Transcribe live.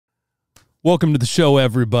Welcome to the show,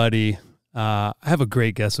 everybody. I have a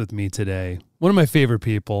great guest with me today. One of my favorite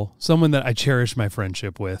people, someone that I cherish my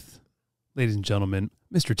friendship with. Ladies and gentlemen,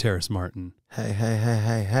 Mr. Terrace Martin.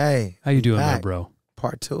 Hey. How you doing, my bro?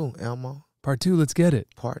 Part 2, Elmo. Part 2, let's get it.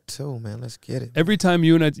 Part 2, man, let's get it. Every time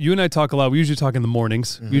you and I talk a lot, we usually talk in the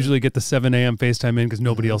mornings. We usually get the 7 a.m. FaceTime in because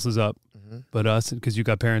nobody else is up. But us, because you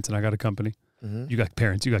got parents and I got a company. You got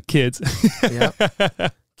parents, you got kids.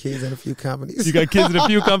 Yep. Kids in a few companies. You got kids in a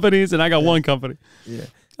few companies, and I got one company. Yeah.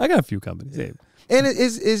 I got a few companies. Yeah. And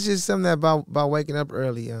it's just something that about waking up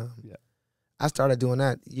early. Yeah. I started doing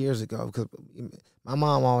that years ago because my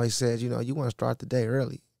mom always said, you want to start the day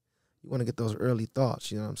early. You want to get those early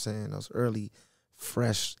thoughts, you know what I'm saying? Those early,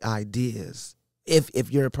 fresh ideas. If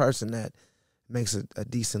you're a person that makes a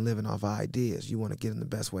decent living off ideas, you want to get in the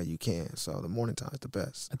best way you can. So the morning time is the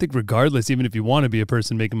best. I think regardless, even if you want to be a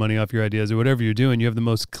person making money off your ideas or whatever you're doing, you have the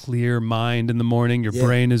most clear mind in the morning. Your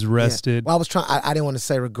brain is rested. Well, I didn't want to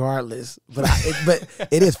say regardless, but but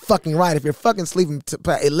it is fucking right. If you're fucking sleeping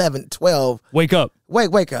to 11, 12. Wake up.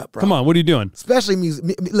 Wake up, bro. Come on, what are you doing? Especially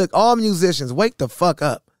look, all musicians, wake the fuck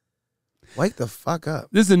up. Wake the fuck up.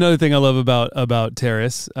 This is another thing I love about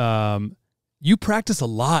Terrace. You practice a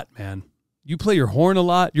lot, man. You play your horn a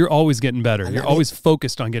lot. You're always getting better. You're always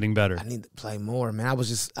focused on getting better. I need to play more, man.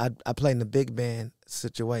 I played in the big band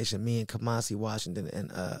situation, me and Kamasi Washington,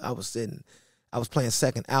 and I was playing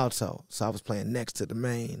second alto, so I was playing next to the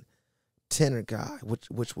main tenor guy,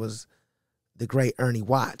 which was the great Ernie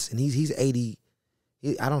Watts, and he's 80.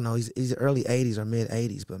 I don't know, he's early 80s or mid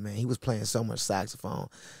 80s, but man, he was playing so much saxophone.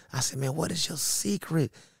 I said, man, what is your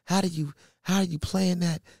secret? How are you playing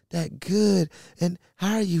that good? And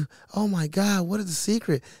how are you, oh my God, what is the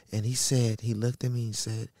secret? And he looked at me and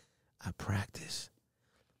said, I practice.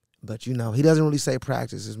 But he doesn't really say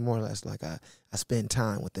practice. It's more or less like I spend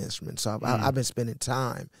time with the instrument. So I've been spending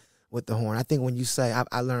time with the horn. I think when you say,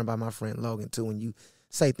 I learned by my friend Logan too, when you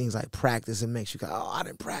say things like practice, it makes you go, oh, I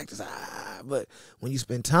didn't practice. But when you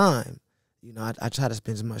spend time, I try to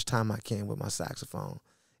spend as much time I can with my saxophone.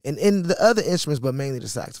 And in the other instruments, but mainly the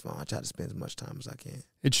saxophone, I try to spend as much time as I can.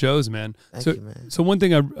 It shows, man. Thank you, man. So one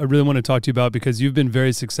thing I really want to talk to you about, because you've been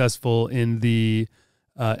very successful in the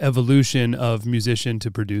evolution of musician to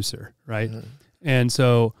producer, right? And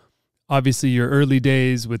so obviously your early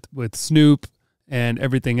days with Snoop and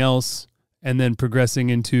everything else, and then progressing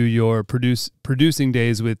into your producing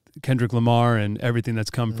days with Kendrick Lamar and everything that's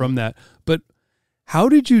come from that. But how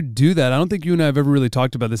did you do that? I don't think you and I have ever really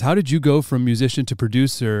talked about this. How did you go from musician to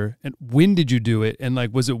producer, and when did you do it? And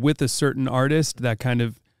was it with a certain artist that kind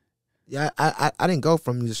of? Yeah, I didn't go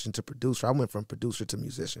from musician to producer. I went from producer to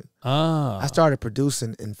musician. I started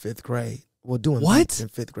producing in 5th grade. Well, doing beats in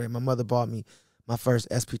 5th grade. My mother bought me my first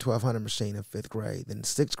SP1200 machine in 5th grade. Then in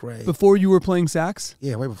 6th grade. Before you were playing sax?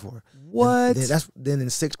 Yeah, way before. What? Then in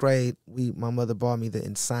 6th grade, my mother bought me the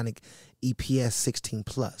Ensoniq EPS 16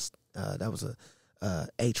 Plus. That was a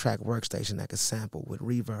 8-track workstation that could sample with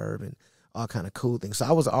reverb and all kind of cool things. So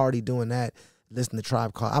I was already doing that, listening to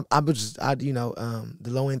Tribe Called. The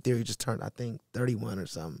Low End Theory just turned, I think, 31 or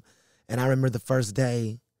something. And I remember the first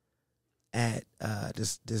day at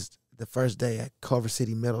the first day at Culver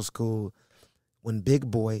City Middle School when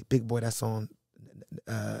Big Boy, that's on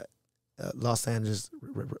Los Angeles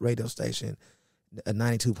radio station,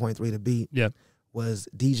 92.3 The Beat, was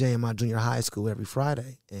DJing my junior high school every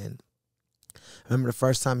Friday. And I remember the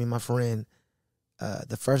first time me and my friend,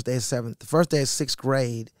 the first day of 6th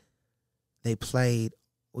grade,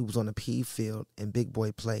 we was on the PE field, and Big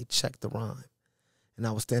Boy played Check the Rhyme. And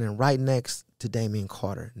I was standing right next to Damian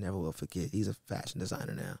Carter, never will forget. He's a fashion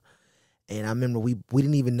designer now. And I remember we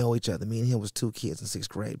didn't even know each other. Me and him was 2 kids in 6th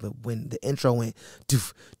grade. But when the intro went,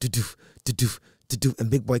 doof, doof, doof, doof, and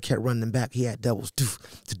Big Boy kept running them back, he had doubles, doof,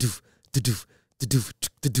 doof, doof, doof,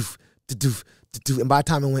 doof, doof, doof. And by the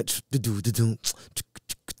time it went,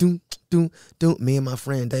 me and my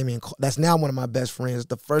friend Damian, that's now one of my best friends.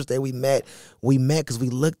 The first day we met because we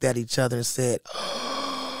looked at each other and said,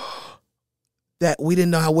 that we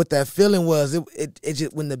didn't know what that feeling was. It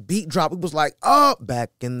just, when the beat dropped, it was like, oh, back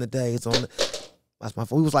in the days that's my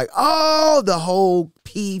phone. We was like, oh, the whole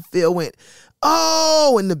P field went,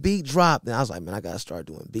 oh, and the beat dropped. And I was like, man, I got to start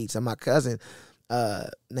doing beats. And my cousin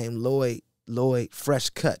named Lloyd Fresh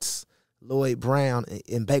Cuts, Lloyd Brown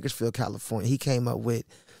in Bakersfield, California, he came up with,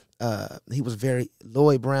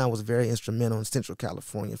 Lloyd Brown was very instrumental in Central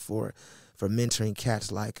California for mentoring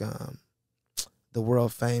cats like the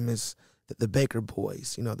world famous, the Baker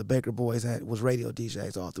Boys. The Baker Boys was radio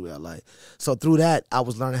DJs all through LA. So through that, I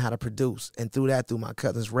was learning how to produce. And through my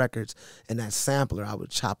cousin's records and that sampler, I would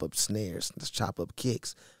chop up snares, just chop up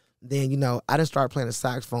kicks. Then, you know, I didn't start playing the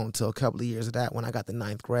saxophone until a couple of years of that. When I got to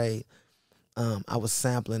 9th grade, I was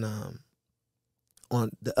sampling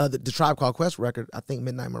on the Tribe Called Quest record, I think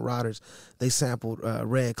Midnight Marauders, they sampled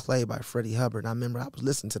Red Clay by Freddie Hubbard. And I remember I was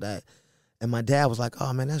listening to that, and my dad was like,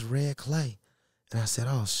 oh, man, that's Red Clay. And I said,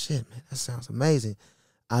 oh, shit, man, that sounds amazing.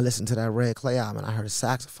 I listened to that Red Clay album, and I heard a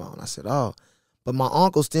saxophone. I said, oh. But my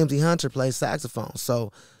uncle, Stimsy Hunter, plays saxophone.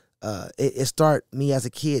 So it started me as a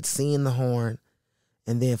kid seeing the horn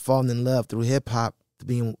and then falling in love through hip-hop.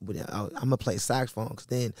 I'm going to play saxophone because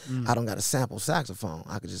then I don't got to sample saxophone.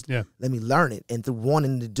 I could just let me learn it. And through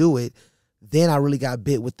wanting to do it, then I really got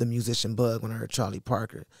bit with the musician bug when I heard Charlie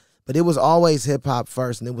Parker. But it was always hip-hop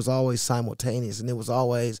first, and it was always simultaneous, and it was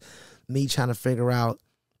always me trying to figure out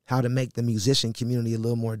how to make the musician community a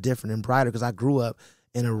little more different and brighter, because I grew up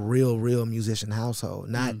in a real musician household,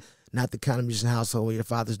 not the kind of musician household where your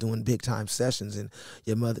father's doing big time sessions and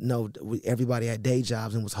your mother. No, everybody had day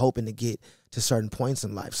jobs and was hoping to get to certain points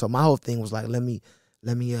in life. So my whole thing was like, let me.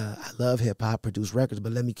 I love hip hop, produce records,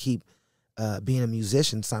 but let me keep being a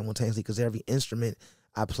musician simultaneously, because every instrument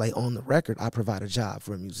I play on the record, I provide a job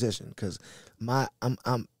for a musician. Because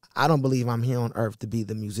I don't believe I'm here on earth to be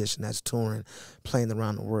the musician that's touring, playing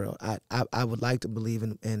around the world. I would like to believe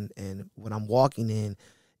in what I'm walking in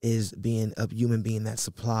is being a human being that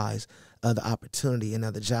supplies other opportunity and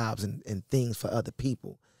other jobs and things for other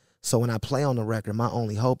people. So when I play on the record, my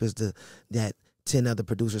only hope is that 10 other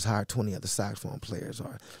producers hire 20 other saxophone players,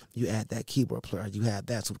 or you add that keyboard player, you have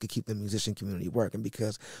that, so we could keep the musician community working.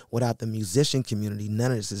 Because without the musician community,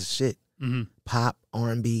 none of this is shit. Pop,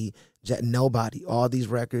 R&B, nobody. All these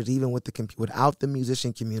records, even with without the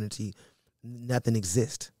musician community, nothing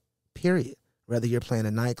exists. Period. Whether you're playing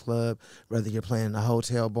a nightclub, whether you're playing a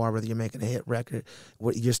hotel bar, whether you're making a hit record,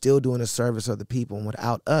 you're still doing a service of the people. And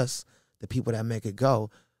without us, the people that make it go,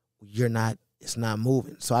 it's not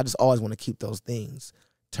moving. So I just always want to keep those things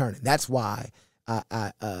turning. That's why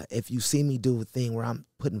if you see me do a thing where I'm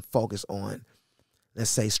putting focus on,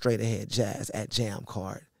 let's say, straight ahead jazz at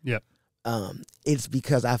Jammcard, it's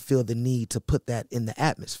because I feel the need to put that in the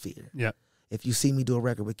atmosphere. If you see me do a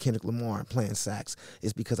record with Kendrick Lamar and playing sax,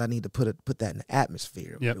 it's because I need to put that in the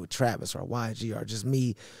atmosphere with Travis or YG, or just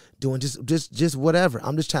me doing just whatever.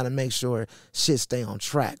 I'm just trying to make sure shit stay on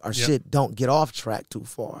track, or shit don't get off track too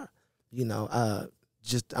far. You know,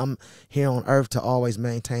 I'm here on earth to always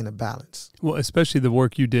maintain a balance. Well, especially the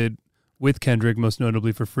work you did with Kendrick, most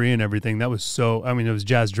notably for Free and everything. That was it was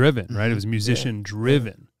jazz driven, right? It was musician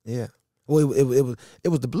driven. Yeah. Well, it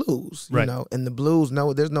was the blues, you know, and the blues.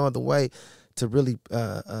 No, there's no other way to really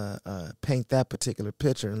paint that particular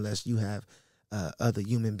picture unless you have other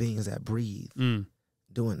human beings that breathe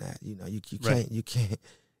doing that. You know, you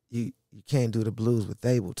can't do the blues with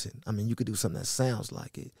Ableton. I mean, you could do something that sounds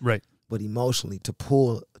like it, right? But emotionally, to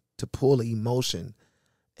pull the emotion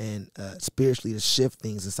and spiritually to shift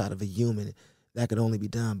things inside of a human, that could only be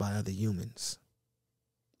done by other humans.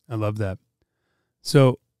 I love that.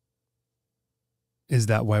 So, is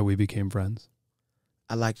that why we became friends?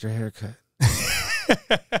 I liked your haircut.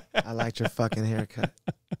 I liked your fucking haircut.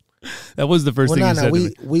 That was the first thing you said to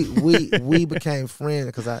me. We became friends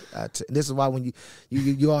because this is why when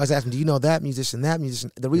you always ask me, do you know that musician, that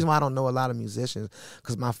musician? The reason why I don't know a lot of musicians,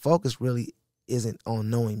 because my focus really isn't on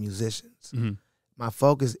knowing musicians. My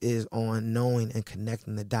focus is on knowing and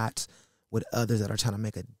connecting the dots with others that are trying to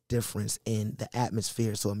make a difference in the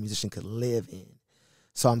atmosphere so a musician could live in.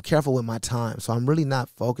 So I'm careful with my time. So I'm really not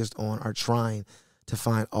focused on or trying to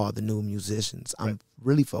find all the new musicians. I'm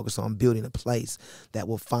really focused on building a place that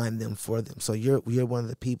will find them for them. So you're one of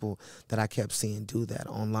the people that I kept seeing do that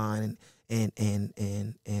online, and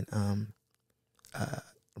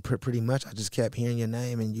pretty much I just kept hearing your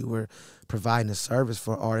name, and you were providing a service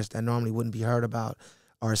for artists that normally wouldn't be heard about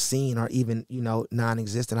or seen or even, you know,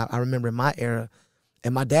 non-existent. I remember in my era,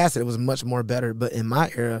 and my dad said it was much more better, but in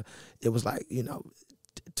my era, it was like, you know,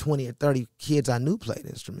 20 or 30 kids I knew played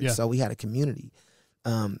instruments. Yeah. So we had a community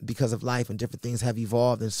because of life, and different things have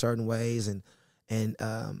evolved in certain ways. And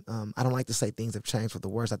I don't like to say things have changed for the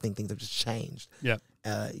worse. I think things have just changed. Yeah.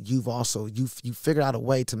 You figured out a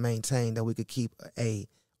way to maintain that we could keep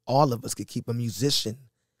all of us could keep a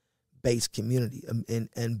musician-based community.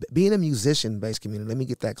 And being a musician-based community, let me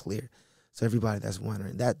get that clear. So everybody that's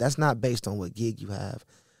wondering, that's not based on what gig you have,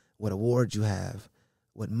 what award you have,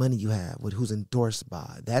 what money you have, what who's endorsed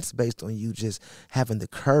by. That's based on you just having the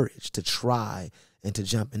courage to try and to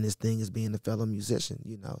jump in this thing as being a fellow musician.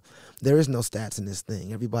 You know, there is no stats in this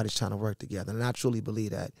thing. Everybody's trying to work together, and I truly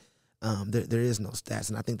believe that there is no stats.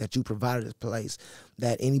 And I think that you provided a place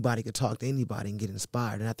that anybody could talk to anybody and get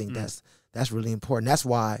inspired. And I think that's really important. That's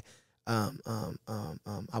why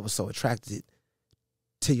I was so attracted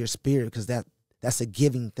to your spirit because that's a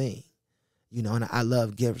giving thing, you know. And I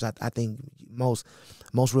love givers. I think most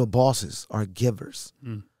real bosses are givers.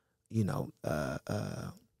 You know,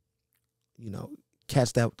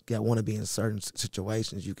 cats that want to be in certain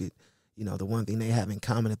situations. You could, you know, the one thing they have in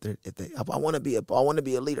common, if they I want to be a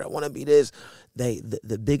leader, I want to be this.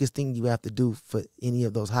 The biggest thing you have to do for any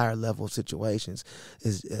of those higher level situations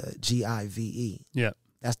is GIVE. Yeah,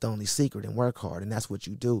 that's the only secret, and work hard, and that's what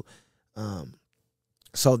you do.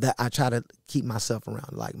 So that I try to keep myself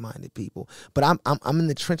around like-minded people, but I'm in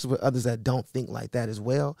the trenches with others that don't think like that as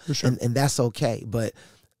well, for sure. and that's okay. But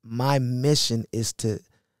my mission is to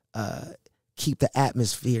keep the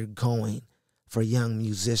atmosphere going for young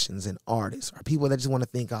musicians and artists, or people that just want to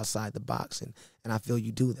think outside the box, and I feel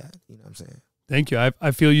you do that. You know what I'm saying? Thank you.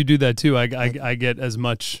 I feel you do that too. I get as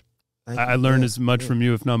much. I learn as much from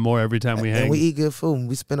you, if not more, every time we hang. And we eat good food.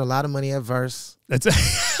 We spend a lot of money at Verse. That's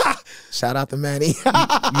Shout out to Manny.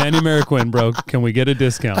 Manny Mariquin, bro. Can we get a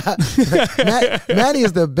discount? Manny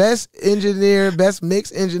is the best engineer, best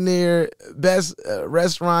mix engineer, best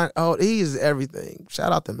restaurant. Oh, he is everything.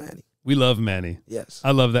 Shout out to Manny. We love Manny. Yes,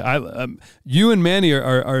 I love that. You and Manny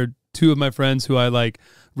are two of my friends who I like.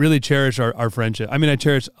 Really cherish our friendship. I mean, I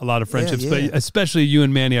cherish a lot of friendships, but especially you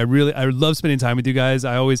and Manny. I love spending time with you guys.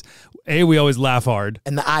 We always laugh hard,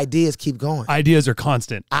 and the ideas keep going. Ideas are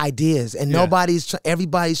constant. Ideas, and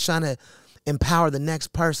everybody's trying to empower the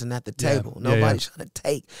next person at the table. Nobody's trying to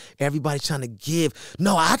take. Everybody's trying to give.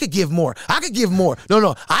 No, I could give more. I could give more.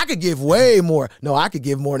 No, I could give way more. No, I could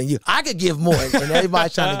give more than you. I could give more, and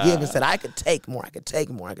everybody's trying to give and said, I could take more. I could take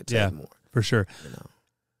more. I could take more. For sure. You know,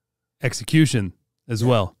 execution as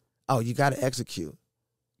well. Oh, you got to execute.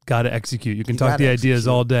 Got to execute. You can talk the ideas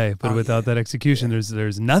all day, but without that execution,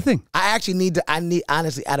 there's nothing. I actually need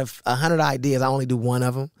honestly, out of 100 ideas, I only do one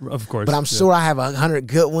of them. Of course, but I'm sure I have 100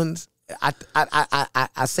 good ones.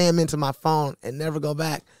 I say them into my phone and never go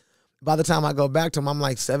back. By the time I go back to them, I'm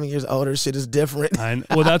like 7 years older. Shit is different.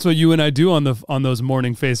 Well, that's what you and I do on those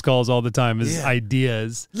morning face calls all the time. Is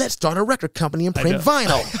ideas. Let's start a record company and print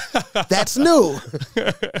vinyl. That's new.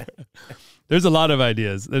 There's a lot of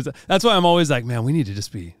ideas. That's why I'm always like, man, we need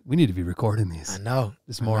to be recording these. I know.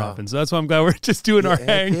 Just more often. So that's why I'm glad we're just doing our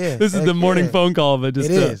hang. This is the morning phone call, but just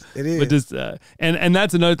it is. But just and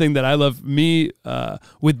that's another thing that I love. Me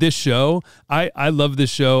with this show, I love this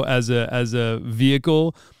show as a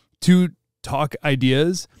vehicle to talk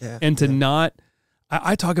ideas and to not.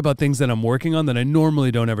 I talk about things that I'm working on that I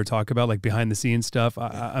normally don't ever talk about, like behind the scenes stuff.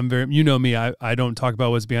 I'm very, you know me, I don't talk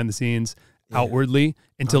about what's behind the scenes outwardly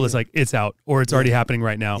until it's like it's out or it's already happening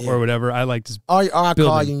right now or whatever. I like to. Or I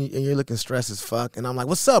call you and you're looking stressed as fuck, and I'm like,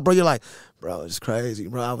 "What's up, bro?" You're like, "Bro, it's crazy,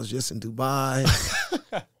 bro. I was just in Dubai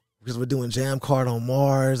because we're doing Jammcard on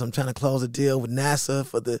Mars. I'm trying to close a deal with NASA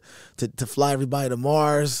for to fly everybody to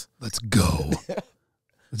Mars. Let's go."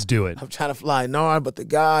 Let's do it. I'm trying to fly Nard, but the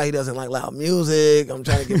guy, he doesn't like loud music. I'm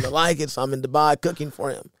trying to get him to like it, so I'm in Dubai cooking for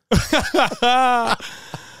him.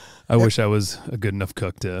 I wish I was a good enough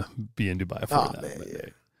cook to be in Dubai for that. Man,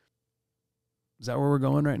 Is that where we're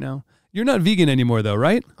going right now? You're not vegan anymore, though,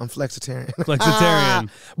 right? I'm flexitarian. Flexitarian.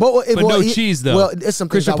 but no cheese, though. Well, it's some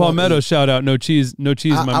Christian Palmetto, shout out, no cheese, my man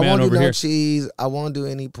over here. I won't do no cheese. I won't do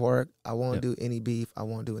any pork. I won't do any beef. I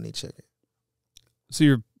won't do any chicken. So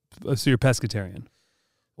you're pescatarian.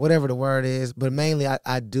 Whatever the word is, but mainly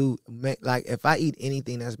I do like if I eat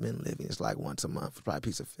anything that's been living, it's like once a month, probably a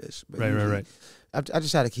piece of fish. But right. I just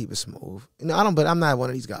try to keep it smooth. You know, but I'm not one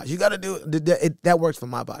of these guys. You got to do it. That works for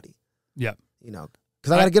my body. Yeah. You know,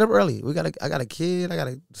 because I got to get up early. I got a kid. I got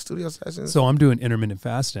a studio session. So I'm doing intermittent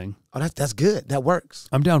fasting. Oh, that's good. That works.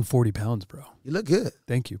 I'm down 40 pounds, bro. You look good.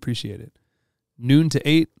 Thank you. Appreciate it. Noon to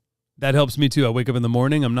 8. That helps me too. I wake up in the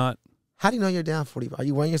morning. I'm not. How do you know you're down 40? Are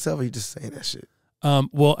you weighing yourself or are you just saying that shit?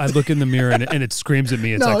 Well, I look in the mirror and it screams at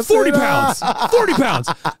me. It's like 40 pounds, 40 pounds.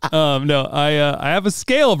 No, I have a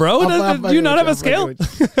scale, bro. Do you not have a scale?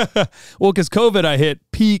 Well, because COVID, I hit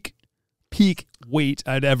peak weight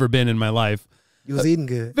I'd ever been in my life. You was eating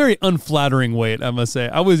good. Very unflattering weight, I must say.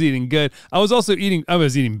 I was eating good. I was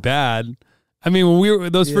eating bad. I mean, when we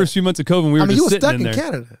were those first few months of COVID, we were just sitting in there. You were stuck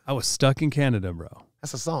in Canada. I was stuck in Canada, bro.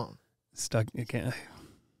 That's a song. Stuck in Canada.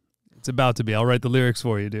 It's about to be. I'll write the lyrics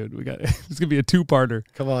for you, dude. It's gonna be a 2-parter.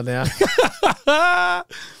 Come on now.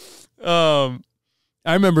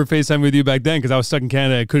 I remember FaceTime with you back then because I was stuck in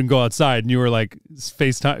Canada. I couldn't go outside, and you were like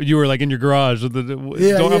FaceTime. You were like in your garage. With the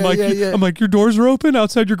door. I'm like, your doors are open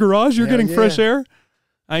outside your garage. You're getting fresh air.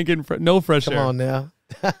 I ain't getting no fresh air. Come on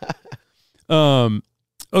now.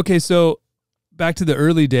 Okay, so back to the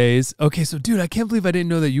early days. Okay, so dude, I can't believe I didn't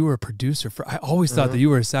know that you were a producer. I always thought that you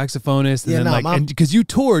were a saxophonist, and then because you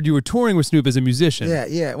were touring with Snoop as a musician.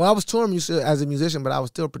 Yeah. Well, I was touring as a musician, but I was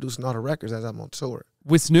still producing all the records as I'm on tour.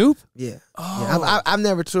 With Snoop? Yeah. Oh. Yeah. I've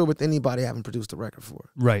never toured with anybody I haven't produced a record for.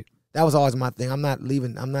 Right. That was always my thing. I'm not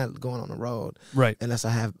going on the road, right, unless I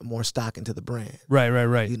have more stock into the brand.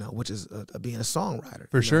 Right. You know, which is being a songwriter.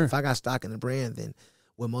 For sure. If I got stock in the brand, then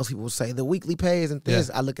what most people say the weekly pays and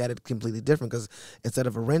things, I look at it completely different because instead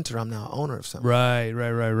of a renter, I'm now an owner of something. Right. You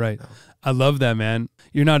know? I love that, man.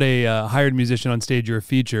 You're not a hired musician on stage; you're a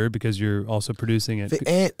feature because you're also producing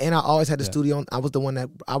it. And I always had the studio. I was the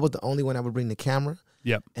only one that would bring the camera.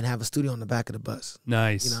 Yep. And have a studio on the back of the bus.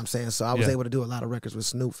 Nice. You know what I'm saying? So I was able to do a lot of records with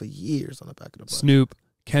Snoop for years on the back of the bus. Snoop,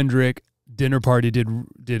 Kendrick, Dinner Party did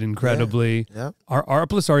incredibly. Yeah. R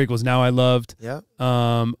plus R equals Now I Loved. Yeah.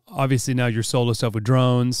 Obviously now your solo stuff with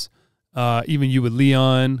Drones. Even you with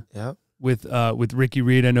Leon. Yeah. With Ricky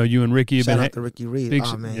Reed. I know you and Ricky have Shout out to Ricky Reed.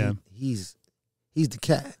 Oh man, he's the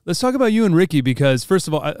cat. Let's talk about you and Ricky because first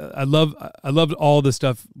of all, I loved all the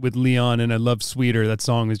stuff with Leon and I love Sweeter. That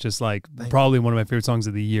song is just like probably one of my favorite songs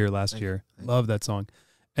of the year last year. Love that song.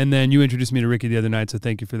 And then you introduced me to Ricky the other night, so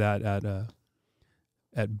thank you for that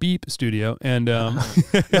at Beep Studio. And no,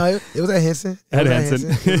 it was at Henson.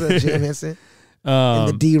 It was at Jim Henson. In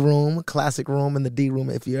the D room, classic room in the D room.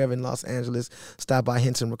 If you're ever in Los Angeles, stop by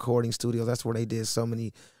Henson Recording Studios. That's where they did so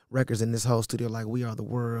many records in this whole studio, like We Are the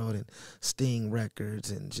World and Sting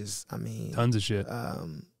Records, and just tons of shit.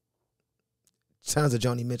 Tons of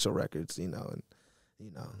Joni Mitchell records, and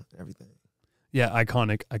everything. Yeah,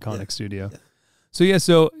 iconic studio. Yeah.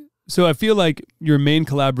 So I feel like your main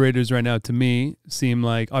collaborators right now to me seem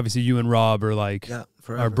like obviously you and Rob are like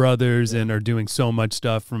our brothers and are doing so much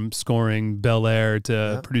stuff from scoring Bel Air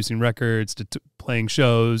to producing records to playing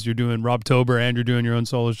shows. You're doing Robtober and you're doing your own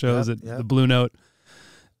solo shows at the Blue Note.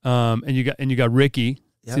 And you got Ricky.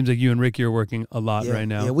 Yep. Seems like you and Ricky are working a lot right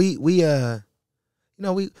now. Yeah, we have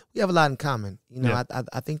a lot in common.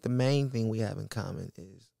 I think the main thing we have in common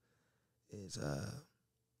is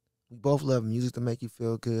we both love music to make you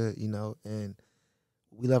feel good, and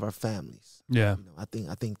we love our families. Yeah. I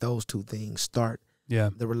think those two things start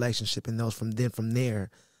the relationship, and from there,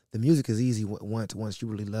 the music is easy once you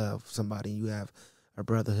really love somebody and you have a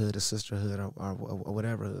brotherhood, a sisterhood, or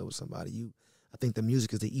whatever with somebody. I think the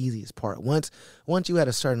music is the easiest part. Once you at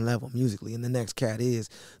a certain level musically, and the next cat is,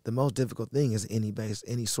 the most difficult thing is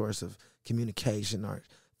any source of communication or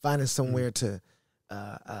finding somewhere to,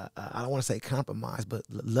 I don't want to say compromise, but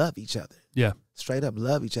love each other. Yeah. Straight up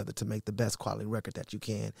love each other to make the best quality record that you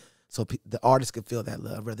can. So the artist can feel that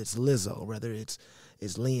love, whether it's Lizzo, whether it's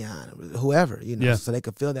Leon, whoever, so they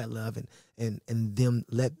can feel that love and then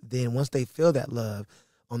once they feel that love,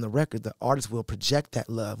 on the record, the artist will project that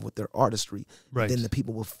love with their artistry. Right. Then the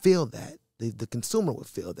people will feel that. The consumer will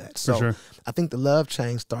feel that. So sure. I think the love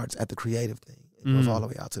chain starts at the creative thing. It goes all the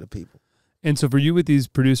way out to the people. And so for you with these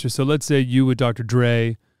producers, so let's say you with Dr.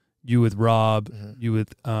 Dre, you with Rob, you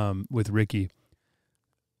with Ricky.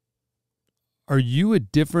 Are you a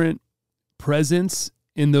different presence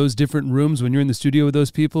in those different rooms when you're in the studio with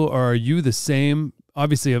those people, or are you the same?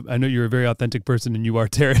 Obviously, I know you're a very authentic person and you are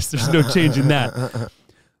Terrace. There's no change in that.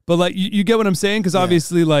 But like you get what I'm saying? Because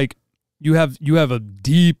obviously, like you have a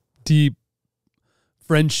deep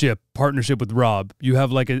friendship partnership with Rob. You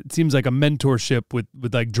have it seems like a mentorship with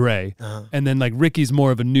like Dre, and then like Ricky's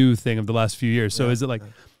more of a new thing of the last few years. So is it like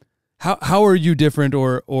how are you different,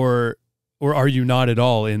 or are you not at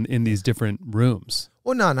all in these different rooms?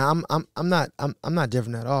 Well, no, I'm not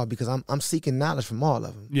different at all because I'm seeking knowledge from all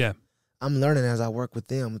of them. Yeah. I'm learning as I work with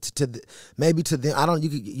them. Maybe to them, I don't.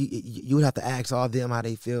 You would have to ask all of them how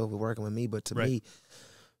they feel with working with me. But to me,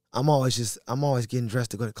 I'm always getting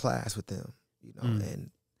dressed to go to class with them.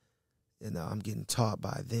 And I'm getting taught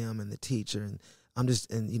by them and the teacher, and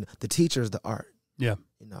the teacher is the art. Yeah.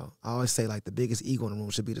 I always say like the biggest ego in the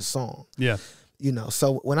room should be the song. Yeah.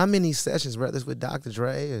 So when I'm in these sessions, whether it's with Dr.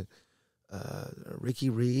 Dre or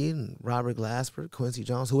Ricky Reed and Robert Glasper, Quincy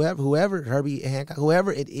Jones, whoever, Herbie Hancock,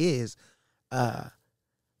 whoever it is,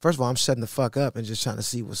 first of all, I'm shutting the fuck up and just trying to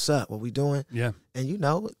see what's up, what we doing. Yeah.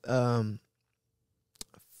 And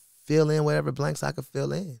fill in whatever blanks I could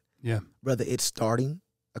fill in. Yeah. Whether it's starting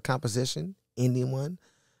a composition, ending one,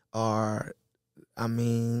 or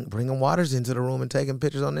bringing waters into the room and taking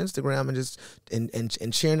pictures on Instagram and just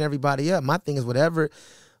and cheering everybody up. My thing is whatever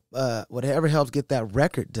helps get that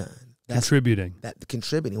record done. Contributing,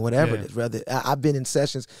 whatever it is. Rather, I've been in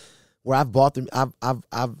sessions where I've bought them. I've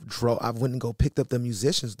went and go picked up the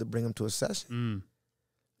musicians to bring them to a session.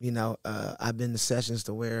 I've been in sessions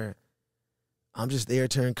to where I'm just there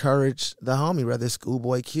to encourage the homie, whether it's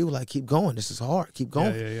Schoolboy Q, like, keep going. This is hard. Keep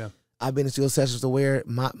going. Yeah. I've been in studio sessions to where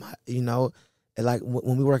my you know, like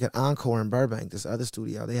when we work at Encore in Burbank, this other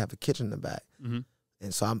studio, they have a kitchen in the back. Mm-hmm.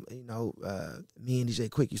 And so me and DJ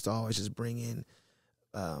Quick used to always just bring in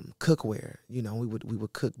cookware. You know, we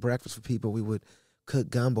would cook breakfast for people. We would cook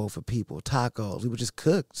gumbo for people, tacos. We would just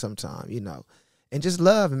cook sometime, you know, and just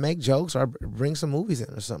love and make jokes or bring some movies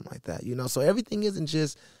in or something like that, you know. So everything isn't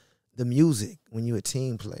just the music when you're a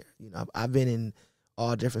team player. You know, I've been in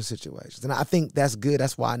all different situations, and I think that's good.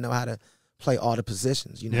 That's why I know how to play all the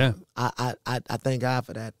positions. You know, I thank God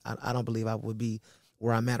for that. I don't believe I would be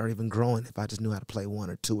where I'm at or even growing if I just knew how to play 1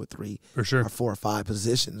 or 2 or 3 for sure, or 4 or 5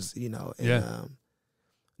 positions. You know, and,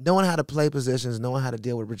 knowing how to play positions, knowing how to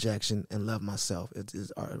deal with rejection, and love myself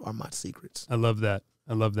are my secrets. I love that.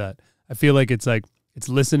 I feel like it's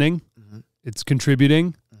listening, it's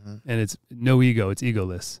contributing, and it's no ego. It's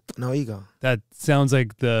egoless. No ego. That sounds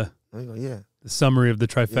like the summary of the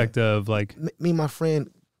trifecta of like me and my friend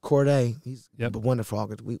Corday. He's a wonderful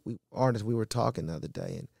artist. We artists. We were talking the other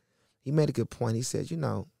day, and he made a good point. He said, you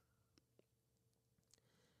know,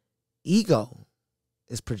 ego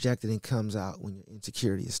is projected and comes out when your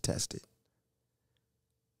insecurity is tested.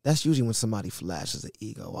 That's usually when somebody flashes an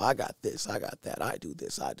ego. Well, I got this, I got that, I do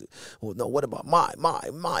this, I do. Well, no, what about my?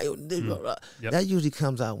 That usually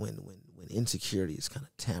comes out when insecurity is kind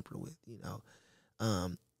of tampered with, you know.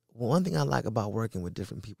 One thing I like about working with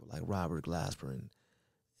different people like Robert Glasper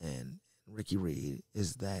and Ricky Reed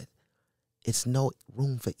is that it's no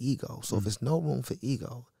room for ego. So if it's no room for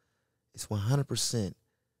ego, it's 100%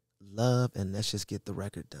 love, and let's just get the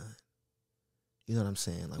record done. You know what I'm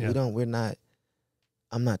saying? Like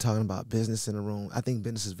I'm not talking about business in the room. I think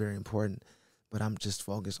business is very important, but I'm just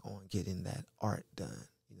focused on getting that art done.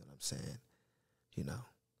 You know what I'm saying? You know,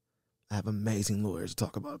 I have amazing lawyers to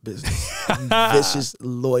talk about business. Vicious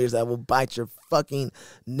lawyers that will bite your fucking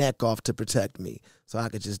neck off to protect me so I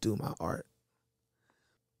could just do my art.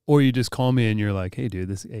 Or you just call me and you're like, hey, dude,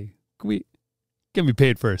 can we get me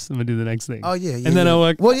paid first? I'm going to do the next thing. Oh, yeah. And then I'm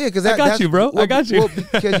like, well, yeah, because I got you, bro. Well, I got you. Well,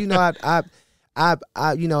 because, you know, I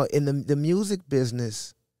you know, in the music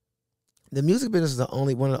business is the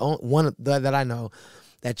only one that I know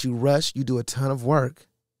that you rush, you do a ton of work,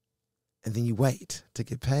 and then you wait to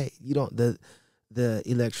get paid. You don't the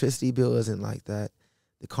electricity bill isn't like that.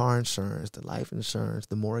 The car insurance, the life insurance,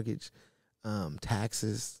 the mortgage,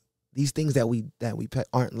 taxes, these things that we pay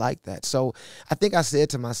aren't like that. So I think I said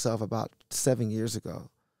to myself about 7 years ago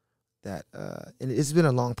that, and it's been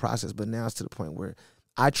a long process, but now it's to the point where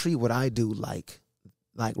I treat what I do like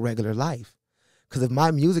regular life. Because if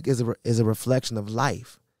my music is a reflection of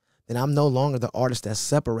life, then I'm no longer the artist that's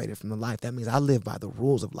separated from the life. That means I live by the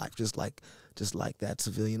rules of life, just like that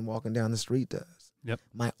civilian walking down the street does. Yep.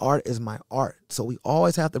 My art is my art. So we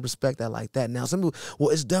always have to respect that like that. Now, some people, well,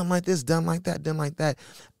 it's done like this, done like that, done like that.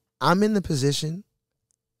 I'm in the position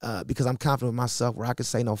because I'm confident with myself where I could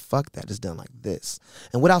say, no, fuck that, it's done like this.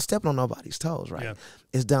 And without stepping on nobody's toes, right? Yeah.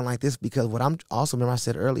 It's done like this because what I'm also, remember I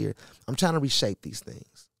said earlier, I'm trying to reshape these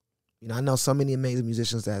things. You know, I know so many amazing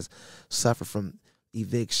musicians that suffer from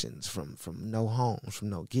evictions, from no homes, from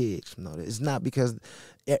no gigs, from no. It's not because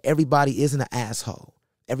everybody isn't an asshole.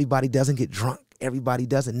 Everybody doesn't get drunk. Everybody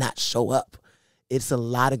doesn't not show up. It's a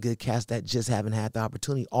lot of good cats that just haven't had the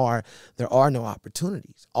opportunity, or there are no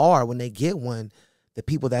opportunities. Or when they get one, the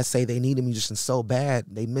people that say they need a musician so bad,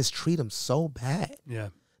 they mistreat them so bad. Yeah.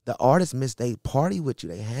 The artists they party with you,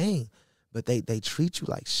 they hang, but they treat you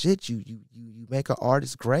like shit. You make an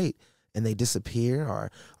artist great, and they disappear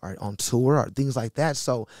or on tour or things like that.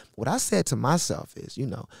 So what I said to myself is, you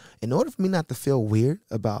know, in order for me not to feel weird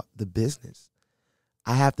about the business,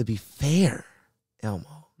 I have to be fair,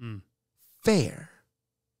 Elmo. Fair.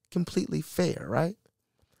 Completely fair, right?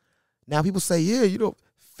 Now people say, yeah, you know,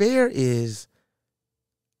 fair is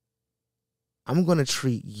I'm going to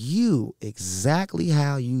treat you exactly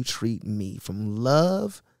how you treat me, from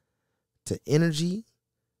love to energy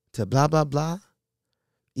to blah, blah, blah.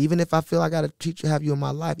 Even if I feel I got to have you in my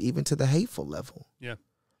life, even to the hateful level. Yeah.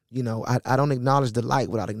 You know, I don't acknowledge the light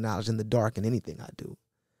without acknowledging the dark in anything I do.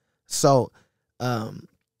 So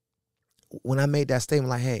when I made that statement,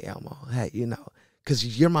 like, hey, Elmo, hey, you know,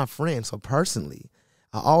 because you're my friend, so personally,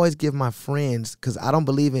 I always give my friends, because I don't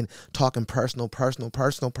believe in talking personal,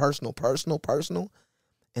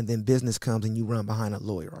 and then business comes and you run behind a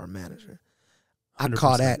lawyer or a manager. I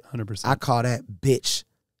call that 100%. I call that bitch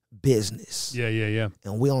business. Yeah.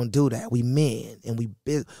 And we don't do that. We men, and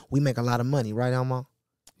we make a lot of money, right, Elmo?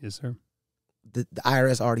 Yes, sir. the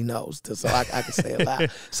IRS already knows, so I can say it loud.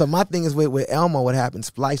 So my thing is with Elmo, what happened?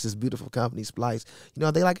 Splice, this beautiful company, Splice. You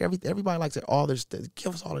know, they like everybody likes all their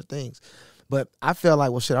give us all their things, but I felt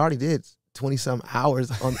like, well, shit, I already did 20-some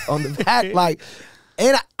hours on the back, like,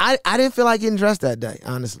 and I didn't feel like getting dressed that day.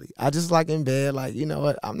 Honestly, I just like in bed, like, you know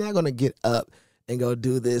what, I'm not gonna get up and go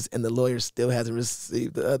do this, and the lawyer still hasn't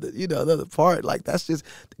received the other part. Like, that's just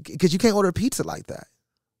because you can't order pizza like that.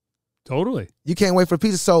 Totally. You can't wait for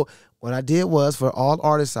pizza. So what I did was, for all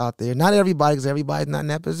artists out there, not everybody, because everybody's not in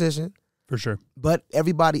that position. For sure. But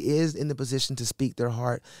everybody is in the position to speak their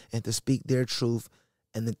heart and to speak their truth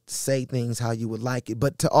and to say things how you would like it.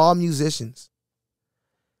 But to all musicians,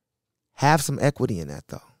 have some equity in that,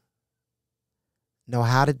 though. Know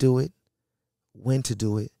how to do it, when to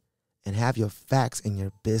do it, and have your facts in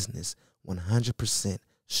your business 100%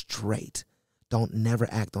 straight. Don't never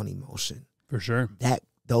act on emotion. For sure.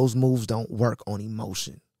 Those moves don't work on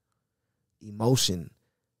emotion. Emotion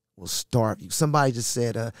will starve you. Somebody just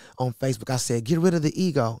said on Facebook, I said, get rid of the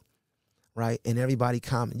ego, right? And everybody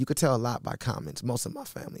comment. You could tell a lot by comments. Most of my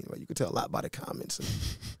family, right? You could tell a lot by the comments. And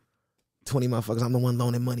 20 motherfuckers, I'm the one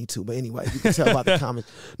loaning money to. But anyway, you can tell by the comments.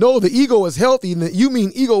 No, the ego is healthy. And you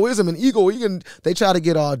mean egoism and ego. They try to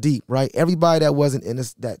get all deep, right? Everybody that wasn't in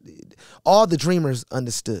this, all the dreamers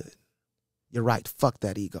understood. You're right. Fuck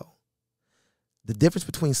that ego. The difference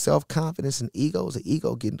between self-confidence and ego is the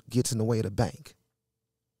ego gets in the way of the bank.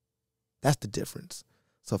 That's the difference.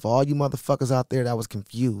 So for all you motherfuckers out there that was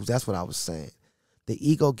confused, that's what I was saying. The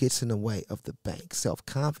ego gets in the way of the bank.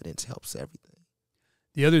 Self-confidence helps everything.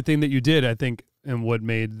 The other thing that you did, I think, and what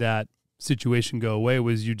made that situation go away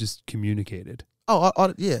was you just communicated.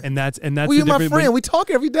 Yeah. And that's well, you're my friend. We talk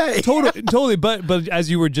every day. Totally. But as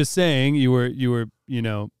you were just saying, you were,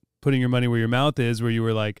 putting your money where your mouth is, where you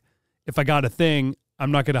were like, if I got a thing,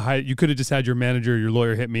 I'm not going to hide. You could have just had your manager or your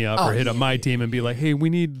lawyer hit me up or hit up my team and be like, hey, we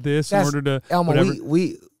need this in order to Elmo, whatever.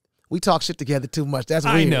 We talk shit together too much. That's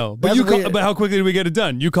weird. I know. But but how quickly did we get it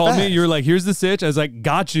done? You called me. You were like, here's the sitch. I was like,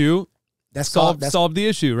 got you. That's solved the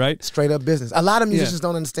issue, right? Straight up business. A lot of musicians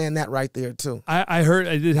don't understand that right there too. I heard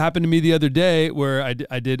it happened to me the other day where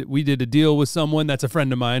we did a deal with someone that's a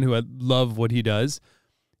friend of mine who I love what he does.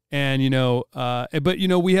 And, but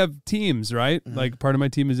we have teams, right? Mm-hmm. Like part of my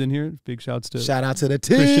team is in here. Big shout out to the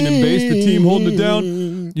team. Christian and Bass, the team holding it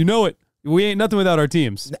down. You know it. We ain't nothing without our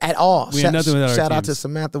teams. At all. We ain't nothing without our teams. Shout out to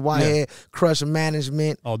Samantha Whitehead, Crush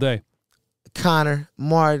Management. All day. Connor,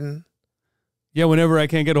 Martin. Yeah, whenever I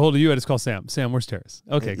can't get a hold of you, I just call Sam. Sam, where's Terrace?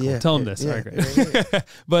 Okay, cool. Tell him this. Yeah, all right, great.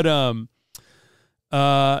 But,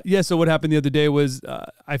 so what happened the other day was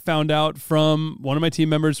I found out from one of my team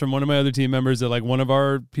members, from one of my other team members, that like one of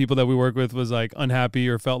our people that we work with was like unhappy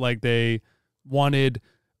or felt like they wanted,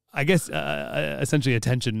 I guess, essentially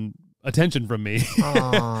attention from me,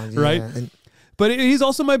 right? But he's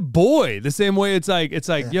also my boy. The same way it's like,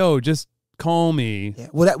 yo, just call me. Yeah.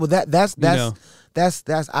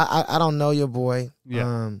 That's I don't know your boy.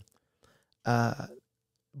 Yeah. But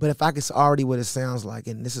if I could already what it sounds like,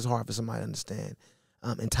 and this is hard for somebody to understand.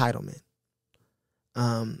 Entitlement.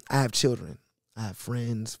 I have children. I have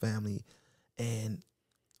friends, family, and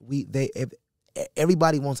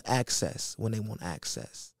everybody wants access when they want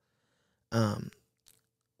access.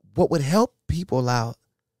 What would help people out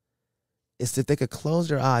is if they could close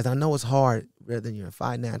their eyes. I know it's hard, rather than you're in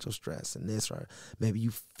financial stress and this, or maybe you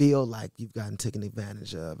feel like you've gotten taken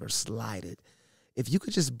advantage of or slighted. If you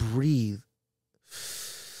could just breathe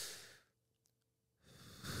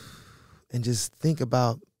and just think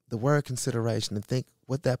about the word consideration and think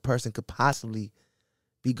what that person could possibly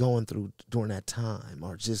be going through during that time,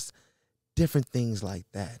 or just different things like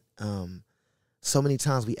that. So many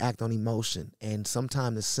times we act on emotion, and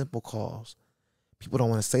sometimes the simple calls, people don't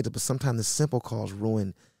want to say this, but sometimes the simple calls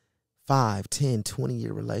ruin 5, 10,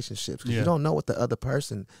 20-year relationships, because you don't know what the other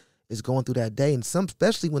person is going through that day. And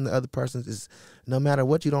especially when the other person is, no matter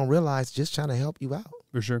what, you don't realize, just trying to help you out.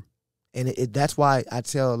 For sure. And that's why I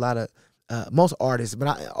tell a lot of, most artists, but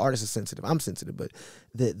artists are sensitive. I'm sensitive, but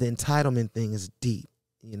the entitlement thing is deep,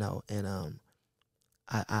 and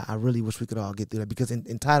I really wish we could all get through that, because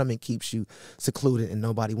entitlement keeps you secluded and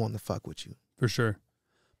nobody wanting to fuck with you. For sure.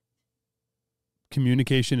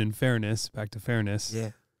 Communication and fairness, back to fairness.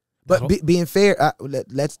 Yeah. But being fair,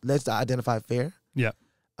 let's identify fair. Yeah.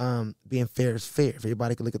 Being fair is fair. If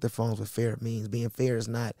everybody can look at their phones what fair means. Being fair is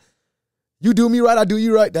not, you do me right, I do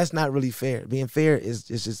you right. That's not really fair. Being fair is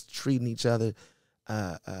just treating each other.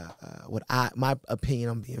 My opinion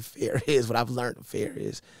on being fair is, what I've learned fair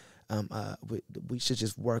is, we should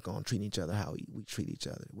just work on treating each other how we treat each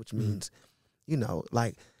other, which means,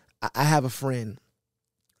 like I have a friend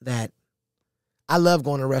that I love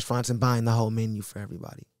going to restaurants and buying the whole menu for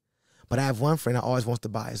everybody. But I have one friend that always wants to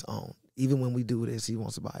buy his own. Even when we do this, he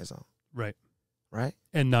wants to buy his own. Right. Right?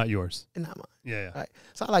 And not yours. And not mine. Yeah. Right?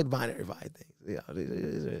 So I like buying everybody things.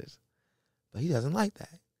 It is. But he doesn't like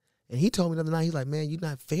that. And he told me the other night, he's like, man, you're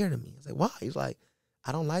not fair to me. I was like, why? He's like,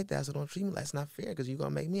 I don't like that, so don't treat me like it's not fair because you're going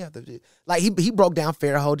to make me have to do. Like, he broke down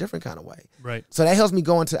fair a whole different kind of way. Right. So that helps me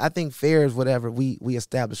go into, I think fair is whatever we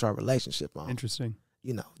establish our relationship on. Interesting.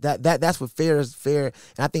 You know, that's what fair is. Fair.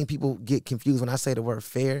 And I think people get confused when I say the word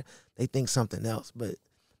fair. They think something else. But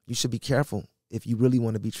you should be careful if you really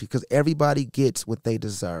want to be treated. Because everybody gets what they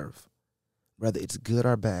deserve. Whether it's good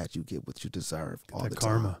or bad, you get what you deserve all the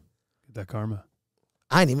time. Get that karma.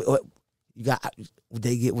 I ain't even...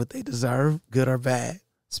 they get what they deserve, good or bad.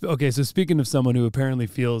 Okay, so speaking of someone who apparently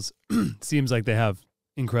seems like they have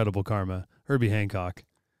incredible karma, Herbie Hancock.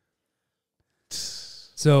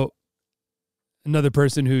 So another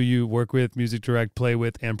person who you work with, music direct, play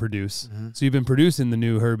with, and produce. Mm-hmm. So you've been producing the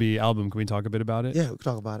new Herbie album. Can we talk a bit about it? Yeah, we can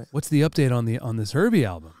talk about it. What's the update on this Herbie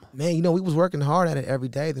album? Man, you know, we was working hard at it every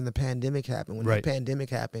day. Then the pandemic happened. When the pandemic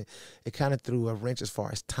happened, it kind of threw a wrench as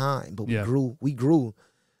far as time. But we grew.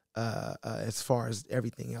 As far as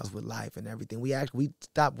everything else with life and everything, we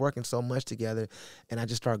stopped working so much together, and I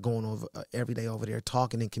just started going over every day over there,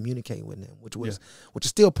 talking and communicating with him, which is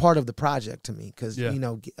still part of the project to me, because you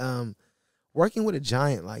know, working with a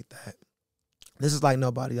giant like that, this is like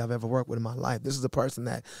nobody I've ever worked with in my life. This is a person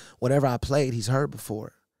that whatever I played, he's heard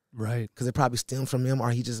before, right? Because it probably stemmed from him,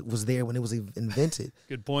 or he just was there when it was invented.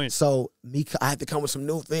 Good point. So I have to come with some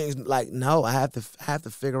new things. Like, no, I have to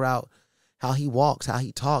figure out how he walks, how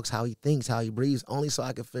he talks, how he thinks, how he breathes, only so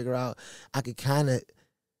I could figure out, I can't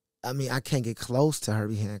get close to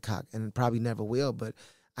Herbie Hancock, and probably never will, but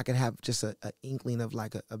I could have just an inkling of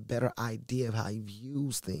like a better idea of how he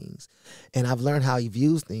views things. And I've learned how he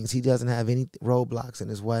views things. He doesn't have any roadblocks in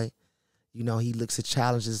his way. You know, he looks at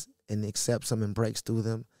challenges and accepts them and breaks through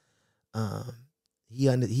them.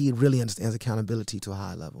 He really understands accountability to a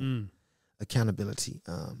high level. Accountability.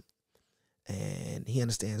 And he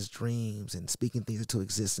understands dreams and speaking things into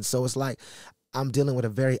existence. So it's like I'm dealing with a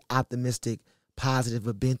very optimistic, positive,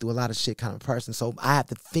 but been through a lot of shit kind of person. So I have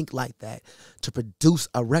to think like that to produce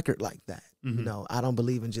a record like that. Mm-hmm. You know, I don't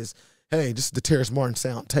believe in just, hey, this is the Terrace Martin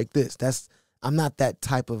sound, take this. I'm not that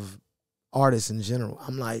type of artist in general.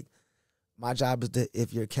 I'm like, my job is that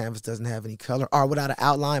if your canvas doesn't have any color or without an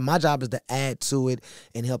outline, my job is to add to it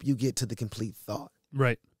and help you get to the complete thought.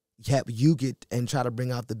 Right. Help you get and try to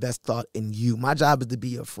bring out the best thought in you. My job is to be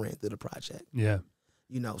your friend through the project. Yeah.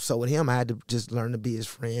 You know, so with him, I had to just learn to be his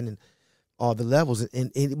friend and all the levels.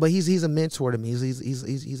 But he's a mentor to me.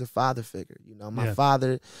 He's a father figure. You know, my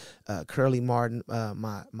father, Curly Martin,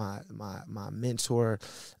 my mentor,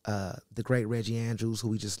 the great Reggie Andrews, who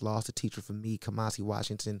we just lost, a teacher for me, Kamasi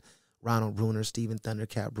Washington, Ronald Bruner, Stephen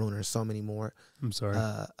Thundercat Bruner, so many more. I'm sorry.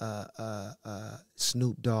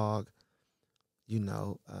 Snoop Dogg. You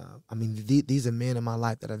know, I mean, these are men in my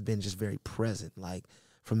life that have been just very present. Like,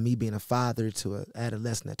 from me being a father to an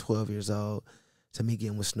adolescent at 12 years old, to me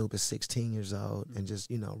getting with Snoop at 16 years old, and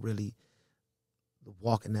just, you know, really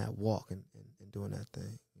walking that walk and doing that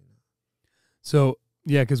thing. You know? So,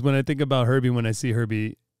 yeah, because when I think about Herbie, when I see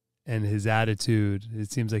Herbie and his attitude,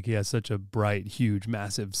 it seems like he has such a bright, huge,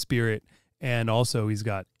 massive spirit, and also he's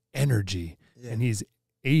got energy, and he's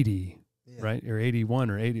 80. Yeah. Right, or 81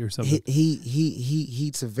 or 80 or something. He's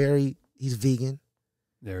vegan.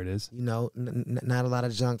 There it is. You know, not a lot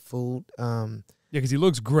of junk food. Yeah, because he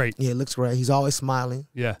looks great. Yeah, he looks great. He's always smiling.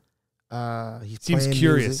 Yeah. He seems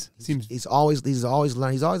curious. He's always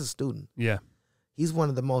learning. He's always a student. Yeah. He's one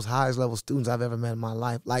of the most highest level students I've ever met in my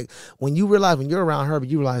life. Like, when you're around Herbie,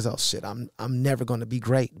 you realize, oh shit, I'm never going to be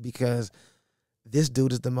great, because this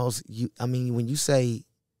dude is the most. When you say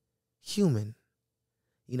human.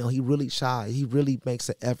 You know, he really makes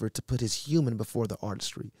an effort to put his human before the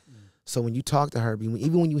artistry. So when you talk to Herbie,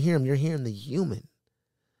 even when you hear him, you're hearing the human.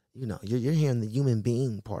 You know, you're hearing the human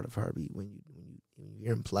being part of Herbie when you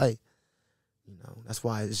hear him play. You know, that's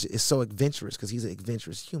why it's so adventurous, because he's an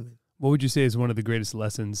adventurous human. What would you say is one of the greatest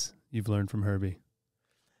lessons you've learned from Herbie?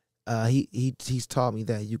 He's taught me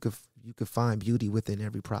that you could find beauty within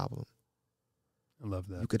every problem. I love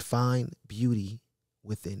that. You could find beauty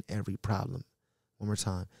within every problem. One more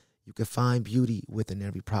time. You can find beauty within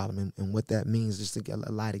every problem. And what that means, just to get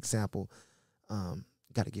a light example,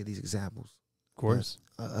 got to give these examples. Of course.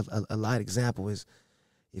 A light example is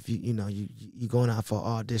if you going out for an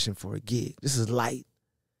audition for a gig. This is light.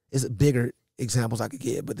 It's bigger examples I could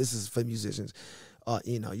give, but this is for musicians.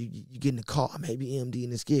 You get in the car, maybe MD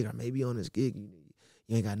in this gig, or maybe on this gig,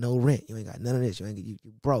 You ain't got no rent. You ain't got none of this. You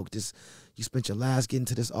broke. You spent your last getting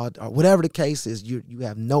to this, or whatever the case is. You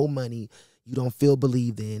have no money. You don't feel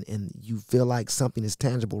believed in, and you feel like something is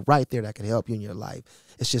tangible right there that can help you in your life.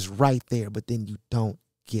 It's just right there, but then you don't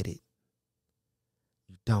get it.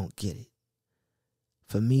 You don't get it.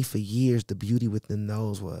 For me, for years, the beauty within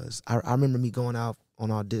those was, I remember me going out on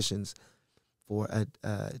auditions for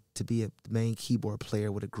to be a main keyboard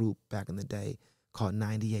player with a group back in the day called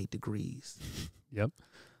 98 Degrees. Yep.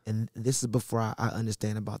 And this is before I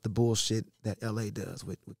understand about the bullshit that LA does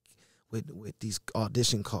with these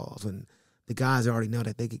audition calls, when the guys already know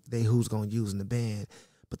that they who's gonna use in the band,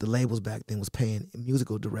 but the labels back then was paying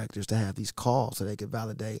musical directors to have these calls so they could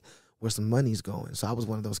validate where some money's going. So I was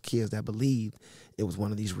one of those kids that believed it was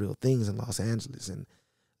one of these real things in Los Angeles, and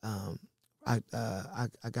I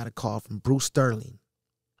got a call from Bruce Sterling.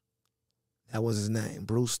 That was his name,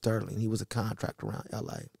 Bruce Sterling. He was a contractor around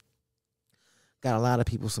LA. Got a lot of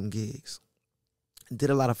people some gigs. Did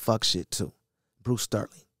a lot of fuck shit too. Bruce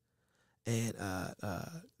Sterling. And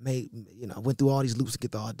went through all these loops to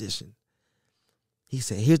get the audition. He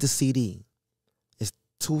said, here's the CD. It's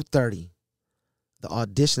 2:30. The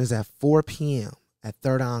audition is at 4 p.m. at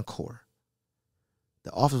Third Encore.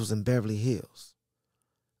 The office was in Beverly Hills.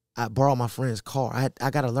 I borrowed my friend's car. I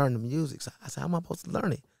got to learn the music. So I said, how am I supposed to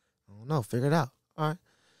learn it? I don't know. Figure it out. All right.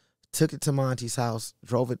 Took it to Monty's house,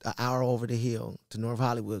 drove it an hour over the hill to North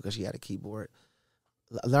Hollywood because she had a keyboard.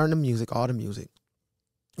 Learned the music, all the music.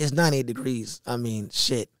 It's 98 Degrees. I mean,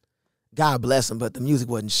 shit. God bless him, but the music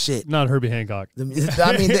wasn't shit. Not Herbie Hancock. The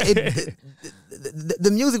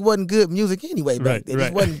music wasn't good music anyway back then. It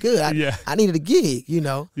just wasn't good. I needed a gig, you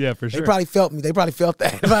know. Yeah, for sure. They probably felt me. They probably felt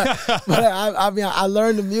that. but I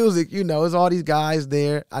learned the music, you know. There's all these guys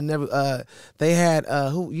there. I never, they had,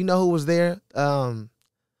 who was there? A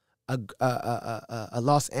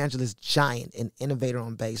Los Angeles giant, an innovator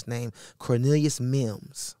on bass named Cornelius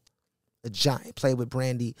Mims. A giant, played with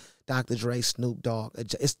Brandy, Dr. Dre, Snoop Dogg.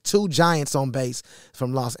 It's two giants on bass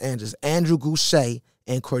from Los Angeles, Andrew Goucher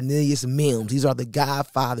and Cornelius Mims. These are the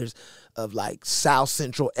godfathers of like South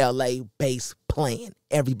Central LA bass playing.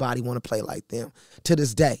 Everybody want to play like them. To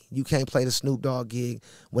this day, you can't play the Snoop Dogg gig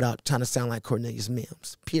without trying to sound like Cornelius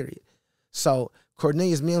Mims, period. So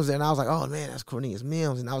Cornelius Mims there, and I was like, oh man, that's Cornelius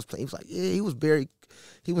Mims. And I was playing, he was like, yeah,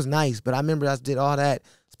 he was nice. But I remember I did all that,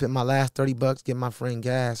 spent my last $30 getting my friend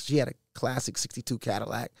gas. She had a classic 62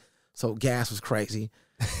 Cadillac, so gas was crazy.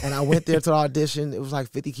 And I went there to the audition. It was like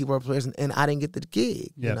 50 keyboard players, and I didn't get the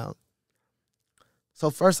gig, you know. So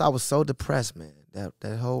first I was so depressed, man,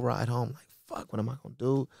 that whole ride home, like, fuck, what am I going to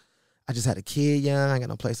do? I just had a kid young. I got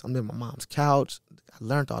no place. I'm in my mom's couch. I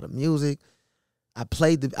learned all the music. I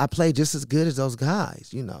played just as good as those guys,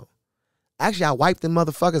 you know. Actually, I wiped them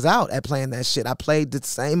motherfuckers out at playing that shit. I played the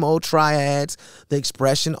same old triads, the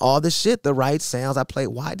expression, all the shit, the right sounds. I played.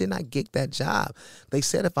 Why didn't I get that job? They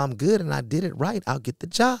said if I'm good and I did it right, I'll get the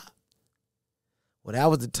job. Well, that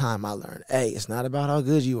was the time I learned, hey, it's not about how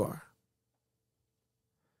good you are.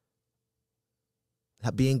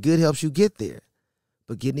 Being good helps you get there.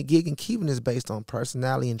 But getting a gig and keeping it is based on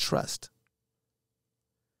personality and trust.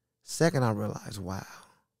 Second, I realized, wow.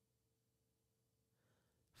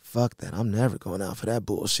 Fuck that. I'm never going out for that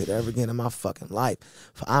bullshit ever again in my fucking life.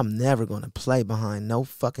 For I'm never going to play behind no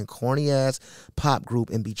fucking corny-ass pop group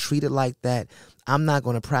and be treated like that. I'm not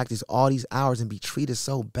going to practice all these hours and be treated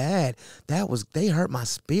so bad. They hurt my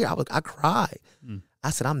spirit. I cried. I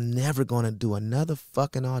said, I'm never going to do another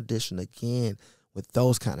fucking audition again with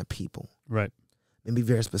those kind of people. Right. And be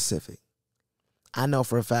very specific. I know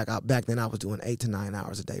for a fact, back then I was doing 8 to 9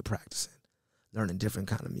 hours a day practicing, learning different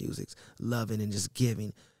kind of musics, loving and just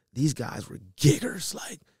giving. These guys were giggers,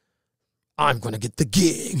 like, I'm going to get the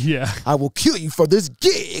gig. Yeah. I will kill you for this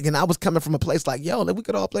gig. And I was coming from a place like, yo, we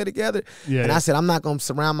could all play together. Yeah, and I said, I'm not going to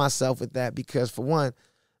surround myself with that because, for one,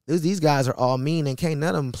 these guys are all mean and can't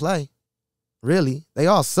none of them play. Really. They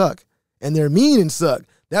all suck. And they're mean and suck.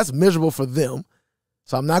 That's miserable for them.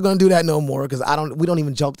 So I'm not going to do that no more because we don't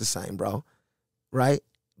even joke the same, bro. Right?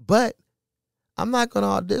 But I'm not going to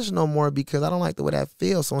audition no more because I don't like the way that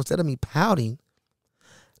feels. So instead of me pouting,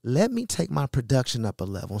 let me take my production up a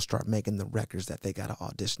level and start making the records that they got to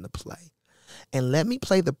audition to play. And let me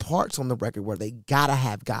play the parts on the record where they got to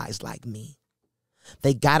have guys like me.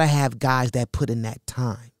 They got to have guys that put in that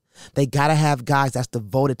time. They got to have guys that's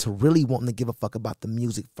devoted to really wanting to give a fuck about the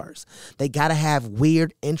music first. They got to have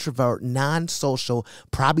weird, introvert, non-social,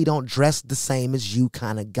 probably don't dress the same as you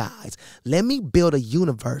kind of guys. Let me build a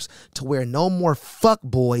universe to where no more fuck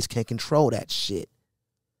boys can control that shit.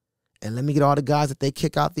 And let me get all the guys that they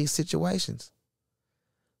kick out these situations.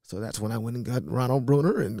 So that's when I went and got Ronald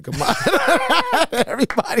Bruner and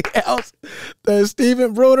everybody else.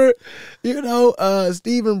 Stephen Bruner,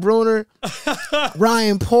 Stephen Bruner,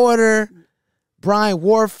 Ryan Porter, Brian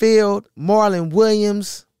Warfield, Marlon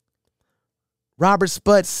Williams, Robert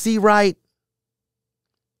Spud Seawright,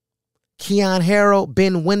 Keon Harrell,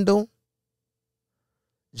 Ben Wendell,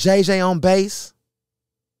 JJ on bass,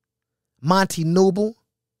 Monty Newble.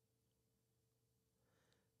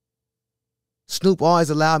 Snoop always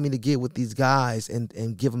allowed me to get with these guys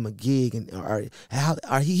and give them a gig, and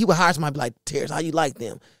he would hire somebody like, Terrace, how you like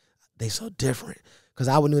them? They so different, because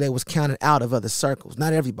I knew they was counted out of other circles.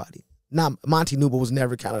 Not everybody. Monty Newble was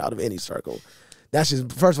never counted out of any circle. That's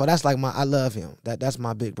just, first of all, that's like I love him. That's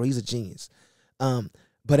my big bro. He's a genius.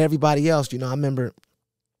 But everybody else, I remember,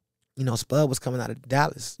 Spud was coming out of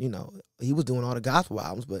Dallas. He was doing all the gospel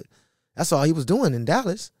albums, but that's all he was doing in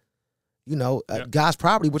Dallas. God's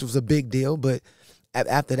Property, which was a big deal, but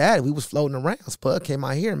after that, we was floating around. Spud came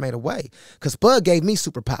out here and made a way, because Spud gave me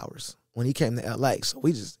superpowers when he came to L.A., so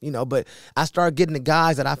we just, but I started getting the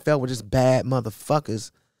guys that I felt were just bad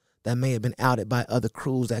motherfuckers that may have been outed by other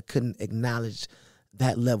crews that couldn't acknowledge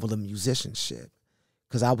that level of musicianship,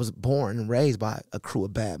 because I was born and raised by a crew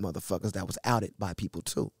of bad motherfuckers that was outed by people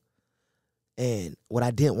too. And what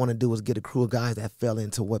I didn't want to do was get a crew of guys that fell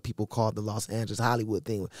into what people call the Los Angeles Hollywood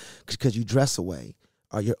thing, because you dress away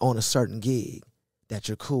or you're on a certain gig that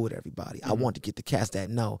you're cool with everybody. Mm-hmm. I want to get the cast that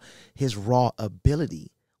know his raw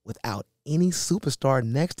ability without any superstar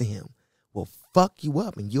next to him will fuck you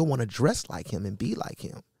up, and you'll want to dress like him and be like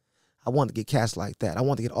him. I want to get cast like that. I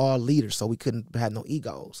want to get all leaders so we couldn't have no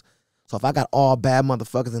egos. So if I got all bad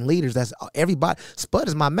motherfuckers and leaders, that's everybody. Spud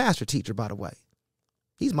is my master teacher, by the way.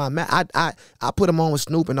 He's my man. I put him on with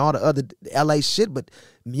Snoop and all the other LA shit, but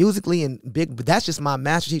musically but that's just my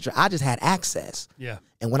master teacher. I just had access. Yeah.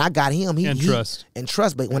 And when I got him, trust.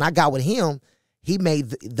 But when I got with him, he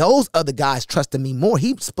made those other guys trusted me more.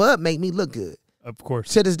 Spud made me look good. Of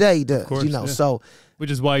course. To this day he does. Of course, yeah. So which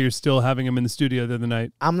is why you're still having him in the studio the other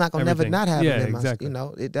night. I'm not gonna never not have him. Exactly.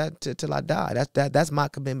 Till I die. That's my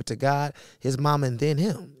commitment to God, his mama, and then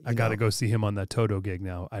him. I gotta go see him on that Toto gig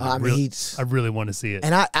now. I really want to see it.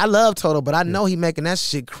 And I love Toto, but I know he making that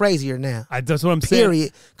shit crazier now. That's what I'm saying.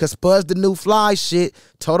 Period. Because Spud's the new fly shit.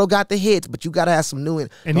 Toto got the hits, but you gotta have some new.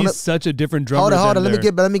 And he's such a different drummer. Hold on.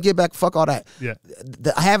 Let me get back. Fuck all that. Yeah.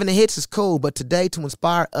 Having the hits is cool, but today to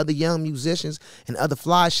inspire other young musicians and other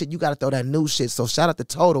fly shit, you gotta throw that new shit. So shout out to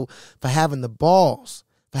Toto for having the balls,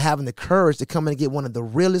 for having the courage to come in and get one of the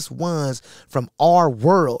realest ones from our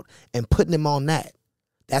world and putting them on that.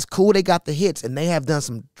 That's cool. They got the hits and they have done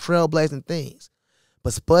some trailblazing things.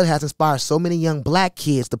 But Spud has inspired so many young black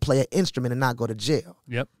kids to play an instrument and not go to jail.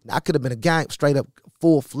 Yep. I could have been a guy straight up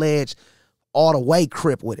full-fledged, all the way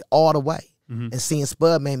Crip with it, all the way. Mm-hmm. And seeing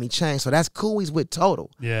Spud made me change. So that's cool. He's with Toto.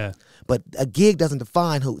 Yeah. But a gig doesn't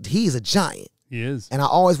define who. He's a giant. He is. And I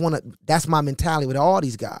always want to, that's my mentality with all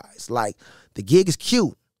these guys. Like, the gig is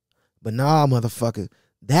cute, but nah, motherfucker,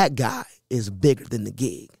 that guy is bigger than the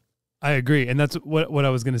gig. I agree. And that's what I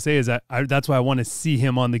was going to say is that's why I want to see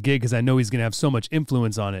him on the gig, because I know he's going to have so much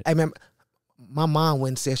influence on it. Hey, man, my mom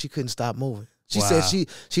went and said she couldn't stop moving. She said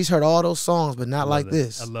she's heard all those songs, but not like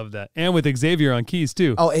this. I love that. And with Xavier on keys,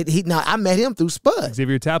 too. Oh, I met him through Spud.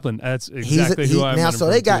 Xavier Taplin. That's exactly who I'm now. So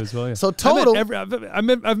they got as well, yeah. So Total.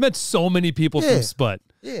 I've met so many people from Spud.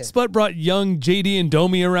 Yeah. Spud brought young JD and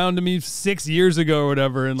Domi around to me 6 years ago or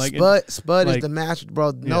whatever, and like Spud is the master,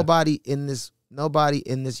 bro. Yeah. Nobody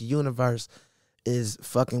in this universe is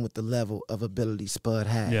fucking with the level of ability Spud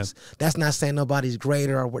has. Yeah. That's not saying nobody's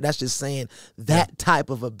greater, or that's just saying that type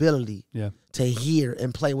of ability to hear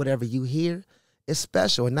and play whatever you hear is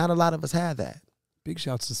special, and not a lot of us have that. Big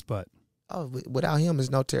shouts to Spud. Oh, without him,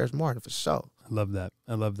 there's no Terrace Martin for sure. I love that.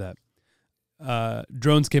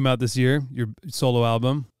 Drones came out this year, your solo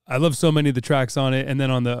album. I love so many of the tracks on it, and then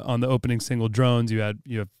on the opening single, Drones, you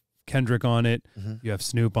have Kendrick on it, you have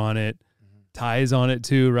Snoop on it. Ty's on it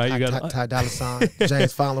too, right? You got Ty Dolla Sign,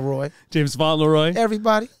 James Fauntleroy,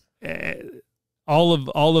 everybody. All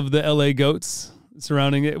of the LA goats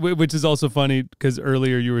surrounding it, which is also funny because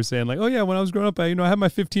earlier you were saying like, oh yeah, when I was growing up, I had my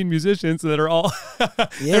 15 musicians that are all.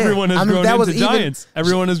 Everyone has grown into giants.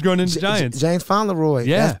 Everyone has grown into giants. James Fauntleroy,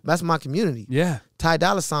 that's my community. Yeah. Ty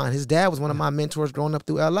Dolla Sign, his dad was one of my mentors growing up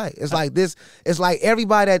through LA. It's like this. It's like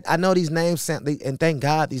everybody that I know these names, and thank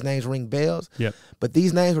God these names ring bells. Yep. But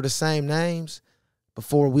these names were the same names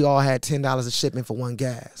before we all had $10 a shipment for one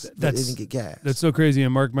gas. They didn't get gas. That's so crazy.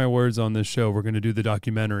 And mark my words on this show, we're going to do the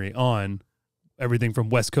documentary on everything from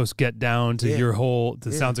West Coast Get Down to your whole,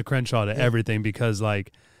 to Sounds of Crenshaw to everything, because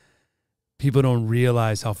like people don't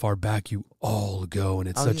realize how far back you all go, and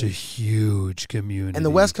it's such a huge community. And the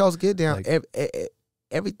West Coast get down. Like,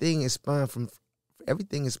 Everything is spun off of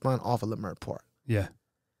Leimert Park. Yeah.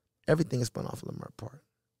 Everything is spun off of Leimert Park.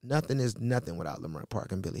 Nothing is nothing without Leimert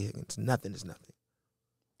Park and Billy Higgins. Nothing is nothing.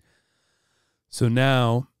 So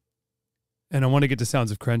now, and I want to get to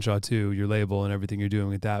Sounds of Crenshaw too, your label and everything you're doing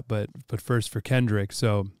with that, but first for Kendrick.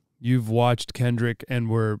 So you've watched Kendrick and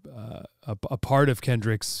were a part of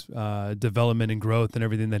Kendrick's development and growth and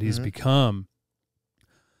everything that he's become.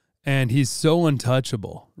 And he's so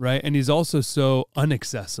untouchable, right? And he's also so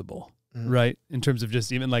unaccessible, right? In terms of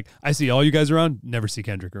just even like, I see all you guys around, never see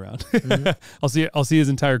Kendrick around. I'll see his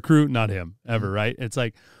entire crew, not him ever, right? It's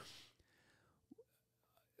like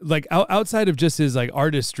outside of just his like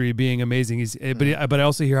artistry being amazing, but I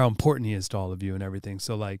also hear how important he is to all of you and everything.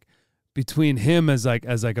 So like between him as like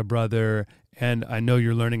a brother, and I know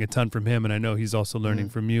you're learning a ton from him, and I know he's also learning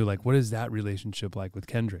from you. Like, what is that relationship like with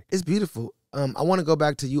Kendrick? It's beautiful. I want to go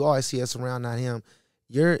back to, you always see us around, not him.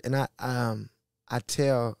 I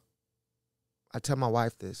tell my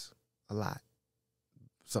wife this a lot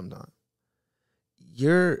sometimes.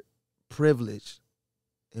 You're privileged,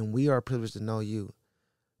 and we are privileged to know you,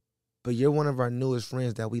 but you're one of our newest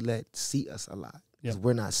friends that we let see us a lot, because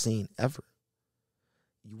we're not seen ever.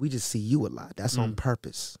 We just see you a lot. That's on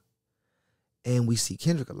purpose. And we see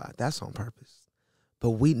Kendrick a lot. That's on purpose.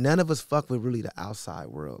 But none of us fuck with really the outside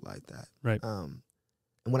world like that. Right. And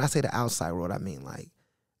when I say the outside world, I mean like,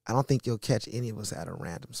 I don't think you'll catch any of us at a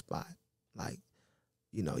random spot. Like,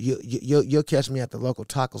 you know, you'll catch me at the local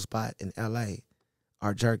taco spot in L.A.,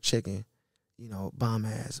 our jerk chicken, you know, bomb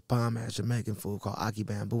ass Jamaican food called Aki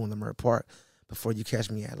Bamboo in Leimert Park, before you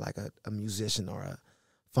catch me at like a musician or a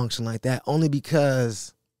function like that. Only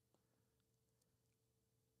because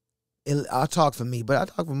I talk for me, but I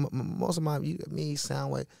talk for most of me,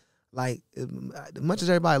 Soundwave. Like, as much as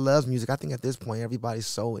everybody loves music, I think at this point everybody's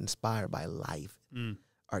so inspired by life.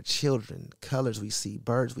 Our children, colors we see,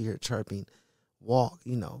 birds we hear chirping, walk,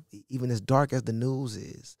 you know, even as dark as the news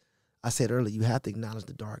is. I said earlier, you have to acknowledge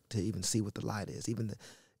the dark to even see what the light is.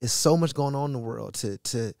 There's so much going on in the world.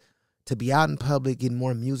 To be out in public, getting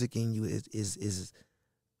more music in you is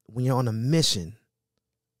when you're on a mission,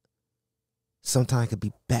 sometimes it could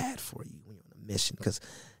be bad for you when you're on a mission. Because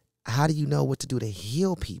how do you know what to do to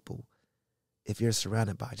heal people if you're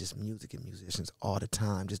surrounded by just music and musicians all the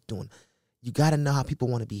time, just doing? You got to know how people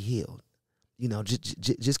want to be healed. You know,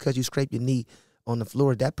 just because you scrape your knee on the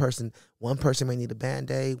floor, one person may need a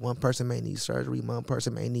Band-Aid, one person may need surgery, one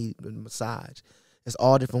person may need a massage. It's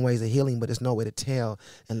all different ways of healing, but there's no way to tell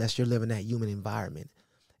unless you're living that human environment.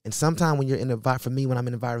 And sometimes when you're for me, when I'm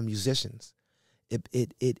in an environment with musicians,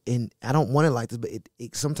 and I don't want it like this, but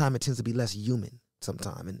sometimes it tends to be less human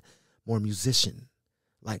sometimes and more musician.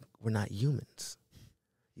 Like, we're not humans,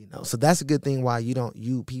 you know? So that's a good thing why you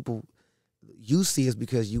see us,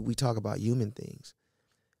 because we talk about human things.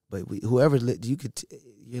 But your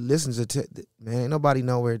listeners, man, ain't nobody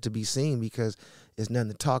nowhere to be seen because there's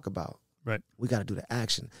nothing to talk about. Right. We got to do the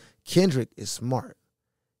action. Kendrick is smart.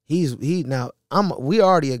 We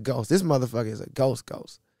already a ghost. This motherfucker is a ghost.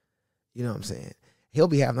 You know what I'm saying? He'll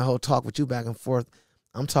be having a whole talk with you back and forth.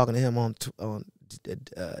 I'm talking to him on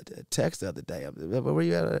text the other day. Where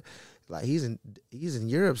you at? Like, he's in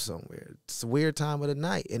Europe somewhere. It's a weird time of the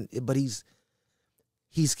night, but he's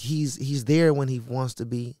there when he wants to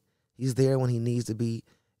be. He's there when he needs to be,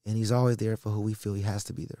 and he's always there for who we feel he has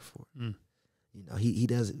to be there for. You know, he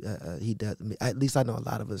does. At least I know a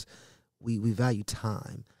lot of us. We value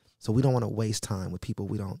time, so we don't want to waste time with people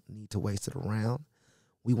we don't need to waste it around.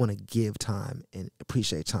 We want to give time and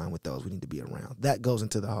appreciate time with those we need to be around. That goes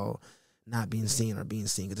into the whole not being seen or being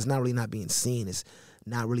seen, because it's not really not being seen. It's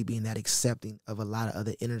not really being that accepting of a lot of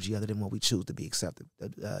other energy other than what we choose to be accepted.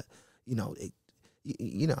 You know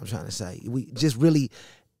what I'm trying to say.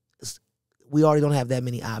 We already don't have that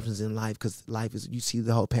many options in life, because life is, you see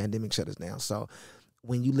the whole pandemic shut us down. So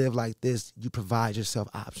when you live like this, you provide yourself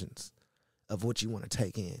options of what you want to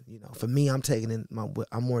take in. You know, for me, I'm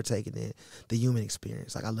more taking in the human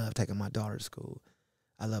experience. Like, I love taking my daughter to school.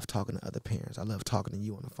 I love talking to other parents. I love talking to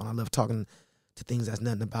you on the phone. I love talking to things that's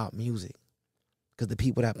nothing about music, because the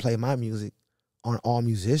people that play my music aren't all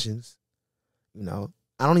musicians. You know,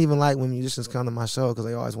 I don't even like when musicians come to my show, because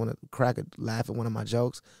they always want to laugh at one of my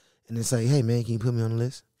jokes and then say, "Hey man, can you put me on the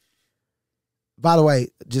list?" By the way,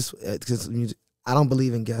 just because I don't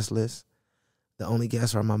believe in guest lists. The only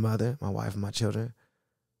guests are my mother, my wife, and my children.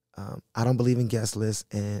 I don't believe in guest lists,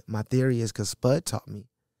 and my theory is, because Spud taught me,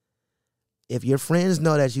 if your friends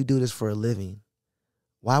know that you do this for a living,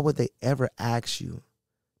 why would they ever ask you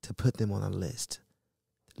to put them on a list?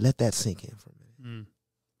 Let that sink in for a minute.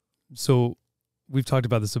 So we've talked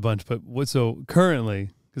about this a bunch, but so currently,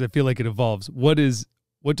 because I feel like it evolves, what does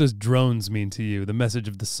drones mean to you? The message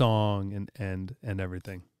of the song and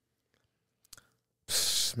everything.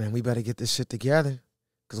 Man, we better get this shit together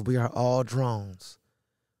because we are all drones.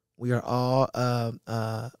 We are all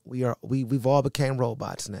we've all became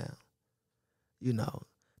robots now. You know,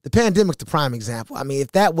 the pandemic's the prime example. I mean,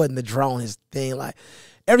 if that wasn't the drone thing, like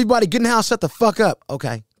everybody get in the house, shut the fuck up.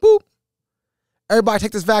 Okay, boop. Everybody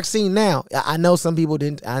take this vaccine now. I know some people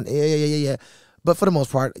didn't. Yeah. But for the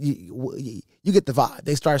most part, you get the vibe.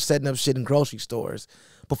 They start setting up shit in grocery stores.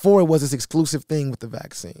 Before it was this exclusive thing with the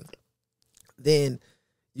vaccine. Then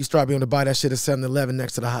you start being able to buy that shit at 7-Eleven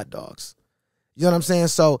next to the hot dogs. You know what I'm saying?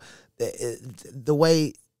 So the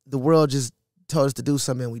way the world just told us to do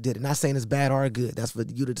something, we did it. Not saying it's bad or good. That's for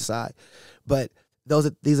you to decide. But those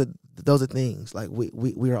are things. Like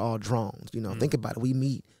we are all drones. You know, think about it.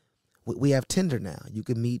 We have Tinder now. You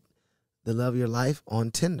can meet the love of your life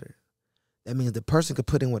on Tinder. That means the person could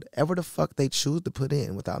put in whatever the fuck they choose to put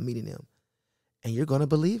in without meeting them. And you're going to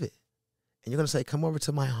believe it. And you're going to say, come over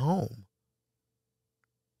to my home.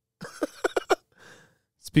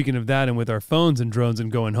 Speaking of that, and with our phones and drones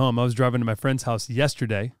and going home, I was driving to my friend's house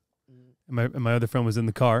yesterday, and my other friend was in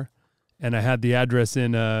the car, and I had the address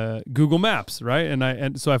in Google Maps, right?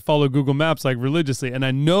 And so I follow Google Maps like religiously, and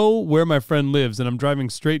I know where my friend lives, and I'm driving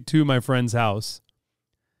straight to my friend's house,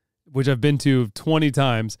 which I've been to 20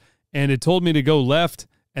 times, and it told me to go left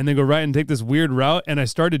and then go right and take this weird route, and I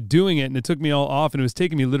started doing it, and it took me all off, and it was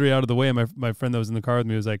taking me literally out of the way, and my friend that was in the car with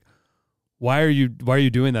me was like, why are you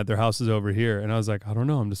doing that? Their house is over here. And I was like, I don't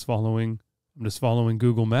know. I'm just following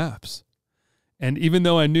Google Maps. And even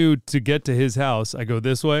though I knew to get to his house, I go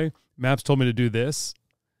this way, Maps told me to do this.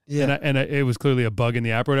 Yeah. And it was clearly a bug in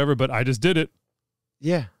the app or whatever, but I just did it.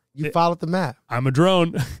 Yeah. You followed the map. I'm a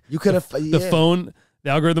drone. You could have the phone, the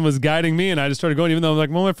algorithm was guiding me, and I just started going, even though I'm like,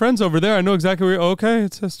 well, my friend's over there. I know exactly where okay,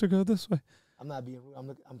 it says to go this way. I'm not being rude. I'm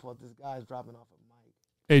this guy's dropping off a mic.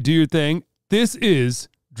 Hey, do your thing. This is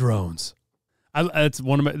Drones. That's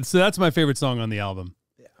my favorite song on the album.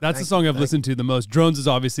 Yeah, that's the song I've listened to the most. Drones is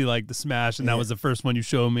obviously like the smash, and that was the first one you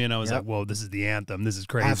showed me, and I was like, whoa, this is the anthem. This is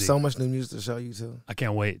crazy. I have so much new music to show you too. I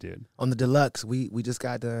can't wait, dude. On the deluxe, we just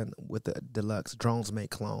got done with the deluxe. Drones Make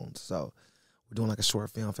Clones, so we're doing like a short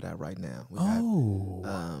film for that right now. We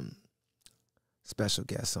got special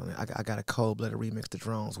guests on it. I got a cold-blooded remix to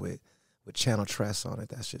Drones with Channel Tress on it.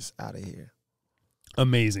 That's just out of here.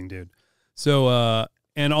 Amazing, dude. So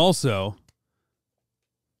and also,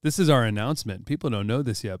 this is our announcement. People don't know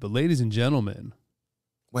this yet, but ladies and gentlemen.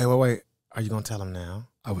 Wait. Are you going to tell them now?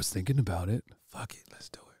 I was thinking about it. Fuck it. Let's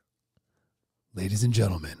do it. Ladies and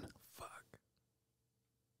gentlemen. Fuck.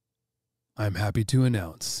 I'm happy to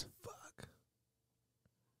announce. Fuck.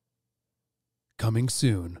 Coming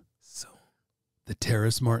soon. The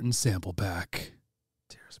Terrace Martin sample pack.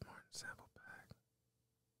 Terrace Martin sample pack.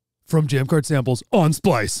 From Jammcard Samples on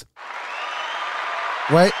Splice.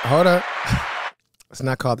 Wait, hold up. It's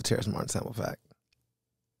not called the Terrace Martin sample pack.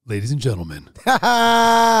 Ladies and gentlemen.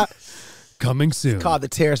 Coming soon. It's called the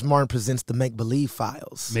Terrace Martin Presents the Make Believe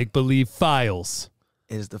Files. Make Believe Files.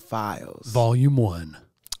 It is the files. Volume 1.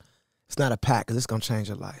 It's not a pack because it's going to change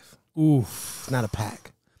your life. Oof. It's not a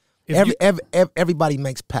pack. Everybody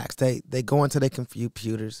makes packs. They go into their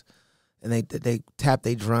computers and they tap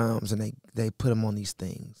their drums and they put them on these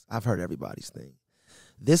things. I've heard everybody's thing.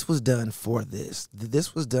 This was done for this.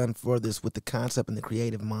 This was done for this with the concept and the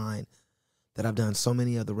creative mind that I've done so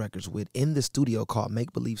many other records with in the studio called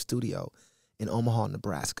Make Believe Studio in Omaha,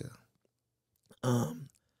 Nebraska.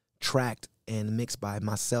 Tracked and mixed by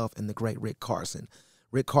myself and the great Rick Carson.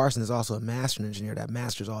 Rick Carson is also a mastering engineer that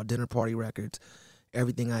masters all Dinner Party records.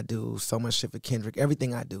 Everything I do, so much shit for Kendrick,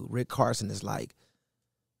 everything I do, Rick Carson is like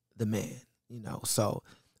the man, you know. So,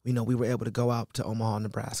 you know, we were able to go out to Omaha,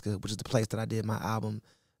 Nebraska, which is the place that I did my album,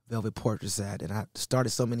 Velvet Portraits at, and I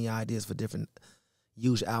started so many ideas for different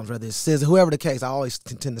huge albums, whether it's SZA, whoever the case, I always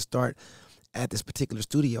tend to start at this particular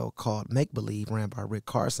studio called Make Believe, ran by Rick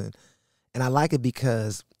Carson. And I like it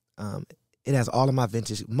because it has all of my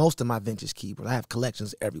vintage, most of my vintage keyboards. I have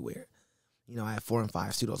collections everywhere. You know, I have 4 and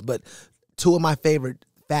 5 studios, but two of my favorite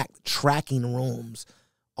tracking rooms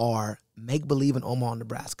are Make Believe in Omaha,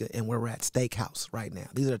 Nebraska, and we're at Steakhouse right now.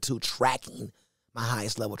 These are two tracking, my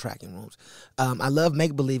highest level tracking rooms. I love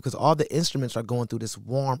Make Believe because all the instruments are going through this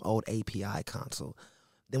warm old API console.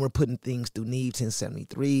 Then we're putting things through Neve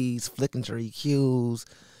 1073s, Flickinger EQs,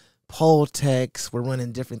 Pultecs. We're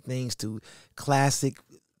running different things to classic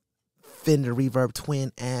Fender Reverb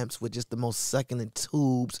twin amps with just the most succulent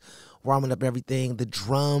tubes, warming up everything. The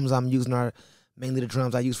drums I'm using are mainly the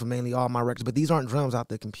drums I use for mainly all my records. But these aren't drums out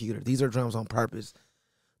the computer. These are drums on purpose.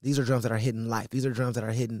 These are drums that are hitting life. These are drums that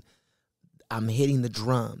are hitting. I'm hitting the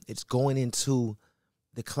drum. It's going into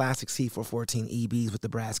the classic C414 EBs with the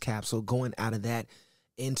brass capsule, going out of that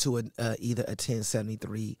into either a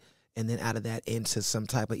 1073, and then out of that into some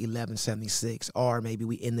type of 1176, or maybe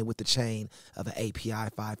we end it with the chain of an API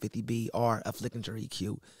 550B or a Flickinger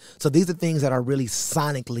EQ. So these are things that are really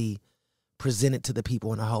sonically presented to the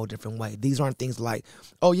people in a whole different way. These aren't things like,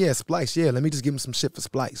 oh yeah, splice, yeah, let me just give them some shit for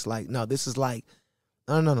splice. Like, no, this is like,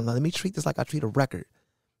 no, let me treat this like I treat a record.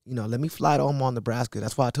 You know, let me fly to Omaha, Nebraska.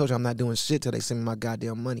 That's why I told you I'm not doing shit till they send me my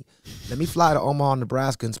goddamn money. Let me fly to Omaha,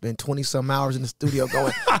 Nebraska and spend 20-some hours in the studio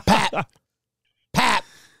going, pap, pap,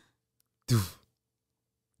 doof,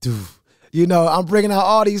 doof. You know, I'm bringing out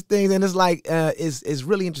all these things, and it's like, it's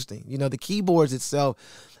really interesting. You know, the keyboards itself,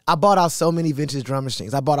 I bought out so many vintage drum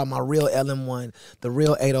machines. I bought out my real LM1, the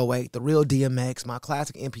real 808, the real DMX, my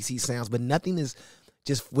classic MPC sounds, but nothing is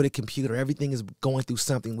just with a computer. Everything is going through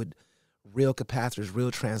something with real capacitors, real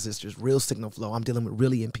transistors, real signal flow. I'm dealing with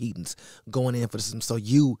really impedance going in for the system. So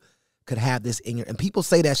you could have this in your, and people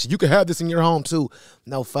say that shit, you could have this in your home too.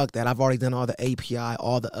 No, fuck that. I've already done all the API,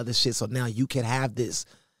 all the other shit. So now you can have this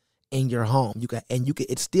in your home.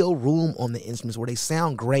 It's still room on the instruments where they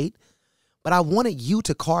sound great, but I wanted you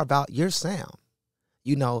to carve out your sound.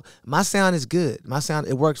 You know, my sound is good. My sound,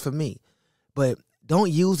 it works for me. But don't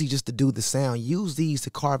use these just to do the sound. Use these to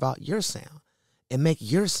carve out your sound. And make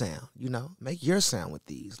your sound, you know, make your sound with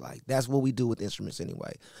these. Like, that's what we do with instruments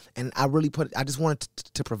anyway. And I just wanted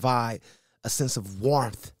to provide a sense of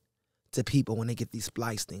warmth to people when they get these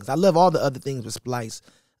splice things. I love all the other things with splice.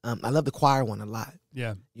 I love the choir one a lot.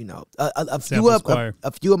 Yeah. You know, a few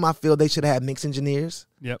of my field, they should have had mix engineers.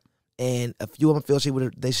 Yep. And a few of them feel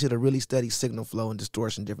they should have really studied signal flow and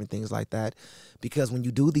distortion, different things like that. Because when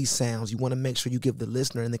you do these sounds, you want to make sure you give the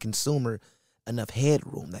listener and the consumer enough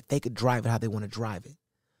headroom that they could drive it how they want to drive it.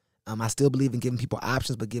 I still believe in giving people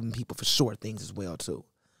options, but giving people for sure things as well too.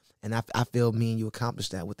 And I feel me and you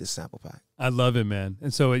accomplished that with this sample pack. I love it, man.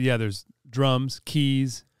 And so yeah, there's drums,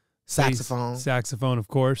 keys, saxophone, of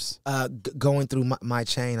course. Going through my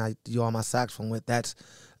chain, I do all my saxophone with. That's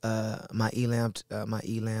my Elam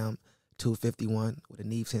 251 with a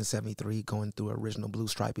Neve 1073 going through original Blue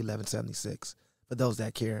Stripe 1176. For those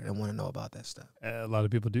that care and want to know about that stuff. A lot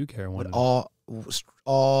of people do care. With all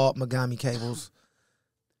Mogami cables.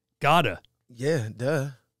 Gotta. Yeah, duh.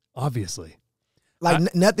 Obviously.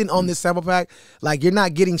 Like nothing on this sample pack. Like you're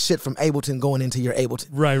not getting shit from Ableton going into your Ableton.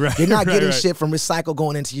 Right. You're not getting shit from Recycle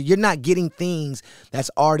going into you. You're not getting things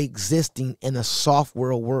that's already existing in the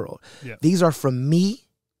software world. Yeah. These are from me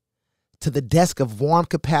to the desk of warm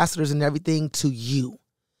capacitors and everything to you.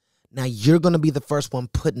 Now you're going to be the first one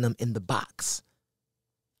putting them in the box.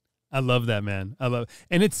 I love that, man. I love it.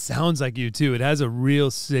 And it sounds like you too. It has a real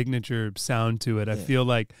signature sound to it. I feel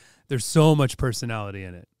like there's so much personality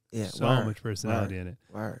in it. Yeah, so much personality in it.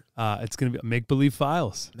 It's going to be make-believe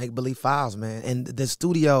files. Make-believe files, man. And the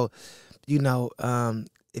studio, you know,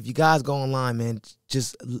 if you guys go online, man,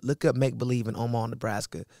 just look up Make-Believe in Omaha,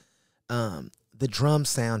 Nebraska. The drum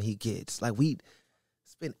sound he gets. Like, we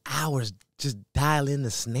spend hours just dialing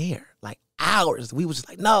the snare. Like, hours. We were just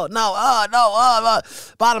like, no,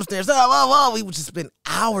 bottom snares, we would just spend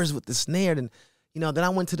hours with the snare. And, you know, then I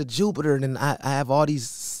went to the Jupiter, and I have all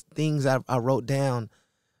these things I wrote down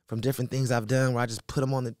from different things I've done where I just put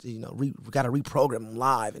them on the, you know, we got to reprogram them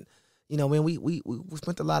live. And, you know, man, we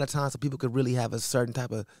spent a lot of time so people could really have a certain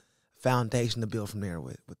type of foundation to build from there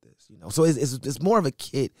with this, you know. So it's more of a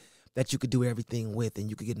kit that you could do everything with, and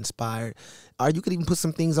you could get inspired. Or you could even put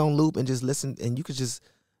some things on loop and just listen, and you could just,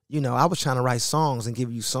 you know, I was trying to write songs and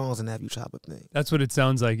give you songs and have you chop up things. That's what it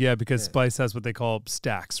sounds like, yeah, because Splice has what they call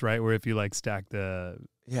stacks, right? Where if you like stack the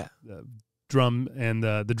drum and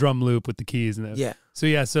the drum loop with the keys and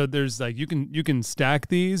so there's like you can stack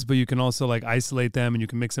these, but you can also like isolate them, and you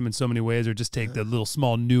can mix them in so many ways, or just take the little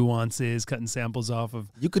small nuances, cutting samples off of.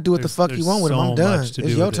 You could do what the fuck you want with them. I'm done. It's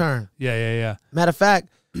your turn. Yeah. Matter of fact,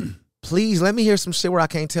 please let me hear some shit where I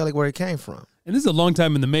can't tell it where it came from. And this is a long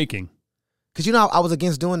time in the making. Cause you know I was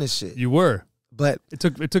against doing this shit. You were, but it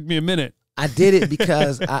took me a minute. I did it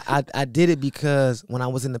because I did it because when I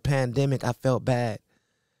was in the pandemic, I felt bad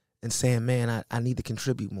and saying, man, I need to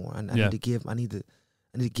contribute more. I need to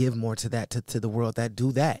give more to that to the world that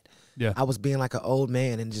do that. Yeah, I was being like an old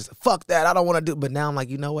man and just fuck that. I don't want to do. But now I'm like,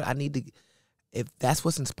 you know what? I need to. If that's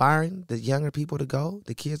what's inspiring the younger people to go,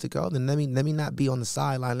 the kids to go, then let me not be on the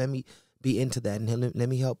sideline. Let me be into that, and let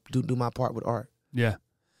me help do my part with art. Yeah.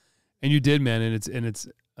 And you did, man, and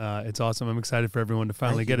it's awesome. I'm excited for everyone to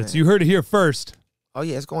finally get it. So you heard it here first. Oh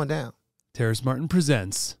yeah, it's going down. Terrace Martin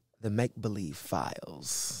presents The Make Believe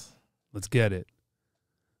Files. Let's get it.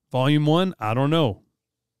 Volume 1, I don't know.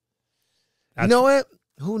 You know what?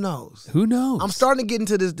 Who knows? Who knows? I'm starting to get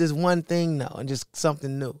into this one thing now, and just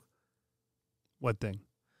something new. What thing?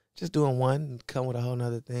 Just doing one and come with a whole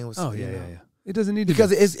nother thing. With, Oh, yeah. It doesn't need to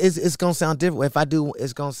because it's gonna sound different. If I do,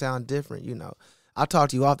 it's gonna sound different. I'll talk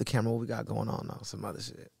to you off the camera. What we got going on now? Some other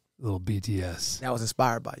shit. Little BTS. That was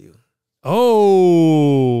inspired by you.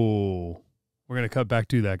 Oh, we're gonna cut back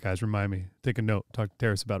to that, guys. Remind me. Take a note. Talk to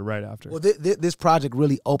Terrace about it right after. Well, this project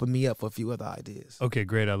really opened me up for a few other ideas. Okay,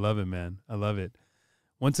 great. I love it, man. I love it.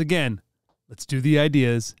 Once again, let's do the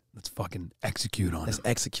ideas. Let's fucking execute on Let's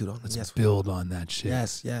them. execute on them. Let's build on that shit.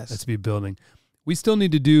 Yes. Let's be building. We still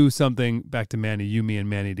need to do something back to Manny, you, me, and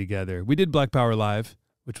Manny together. We did Black Power Live,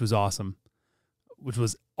 which was awesome.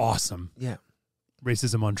 Yeah.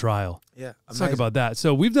 Racism on Trial. Yeah. Let's talk about that.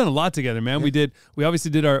 So we've done a lot together, man. Yeah. We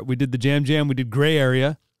obviously did the Jam. We did Gray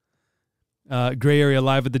Area. Gray Area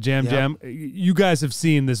Live at the Jam. You guys have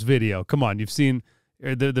seen this video. Come on, you've seen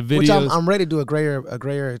the videos. Which I'm ready to do a gray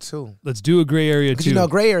area too. Let's do a Gray Area too. Because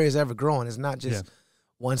gray area is ever growing. It's not just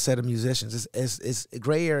one set of musicians. It's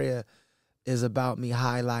gray area is about me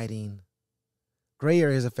highlighting. Gray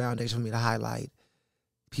area is a foundation for me to highlight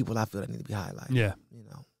people I feel that need to be highlighted. Yeah.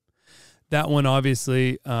 That one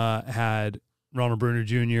obviously had Ronald Bruner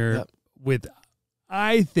Jr. with,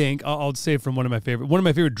 I think, I'll say from one of my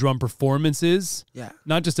favorite drum performances. Yeah.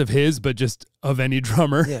 Not just of his, but just of any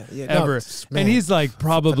drummer ever. No, and he's like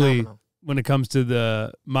probably, phenomenal. when it comes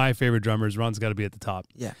to my favorite drummers, Ron's got to be at the top.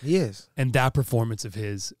 Yeah, he is. And that performance of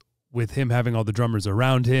his, with him having all the drummers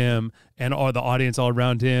around him and all the audience all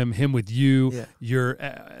around him with you, your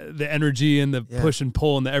the energy and the push and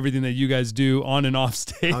pull and the everything that you guys do on and off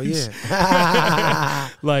stage. Oh yeah,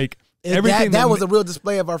 like everything that was a real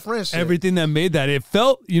display of our friendship. Everything that made that, it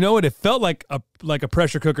felt, it felt like a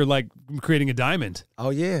pressure cooker, like creating a diamond. Oh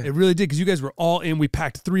yeah, it really did, because you guys were all in. We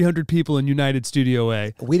packed 300 people in United Studio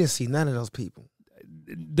A. We didn't see none of those people.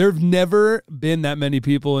 There've never been that many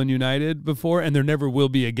people in United before, and there never will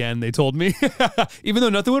be again, they told me. Even though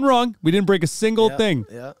nothing went wrong. We didn't break a single thing.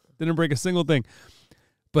 Yeah. Didn't break a single thing.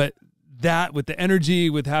 But that, with the energy,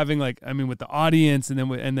 with having with the audience,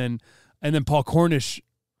 and then Paul Cornish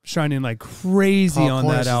shining like crazy Paul on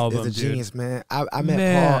Cornish that album. is a genius, man. I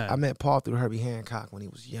met Paul through Herbie Hancock when he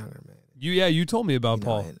was younger, man. You told me about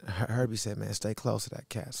Paul. And Herbie said, man, stay close to that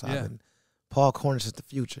cat. So Paul Cornish is the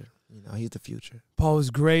future. He's the future. Paul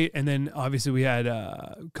was great. And then obviously we had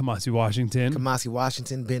Kamasi Washington.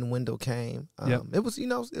 Ben Wendell came. It was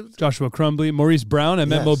Joshua Crumbly, Maurice Brown. I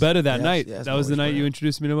met Mo Betta that night. That was the night you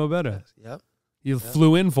introduced me to Mo Betta. Yep. You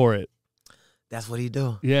flew in for it. That's what he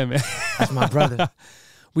do. Yeah, man. That's my brother.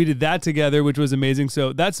 We did that together, which was amazing.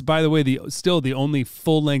 So that's, by the way, still the only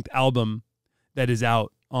full-length album that is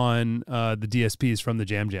out on the DSPs from the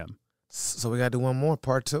Jam. So we got to do one more,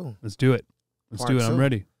 part 2. Let's do it. I'm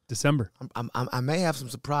ready. December. I may have some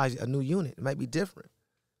surprise, a new unit. It might be different.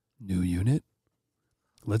 New unit?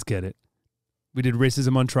 Let's get it. We did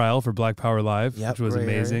Racism on Trial for Black Power Live, which was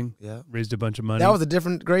amazing. Yeah. Raised a bunch of money. That was a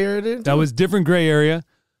different gray area, didn't it? That was different gray area.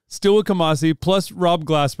 Still with Kamasi, plus Rob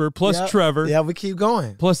Glasper, plus Trevor. Yeah, we keep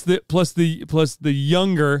going. Plus the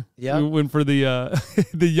younger. Yeah. We went for the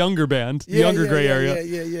the younger band, younger gray area.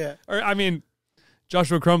 Yeah. Or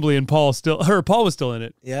Joshua Crumbly and Paul Paul was still in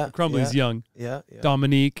it. Yeah. Crumbly's young. Yeah.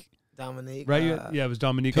 Dominique. Right? It was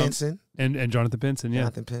Dominique Pinson. And Jonathan Pinson,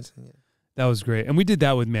 Jonathan Pinson, yeah. That was great. And we did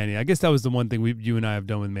that with Manny. I guess that was the one thing you and I have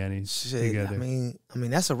done with Manny together. I mean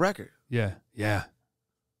that's a record. Yeah. Might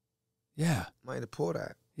have to pull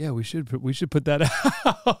that. Yeah, we should put that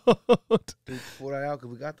out. Pull that out because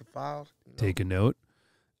we got the files. Take a note.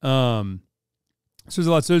 So there's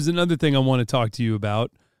a lot. So there's another thing I want to talk to you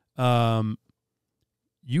about.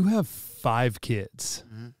 You have 5 kids,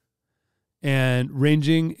 and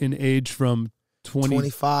ranging in age from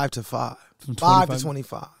 25 to 5. From 5 to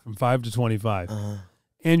 25. From 5 to 25.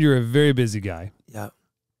 And you're a very busy guy. Yeah.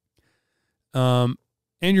 And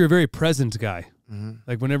you're a very present guy.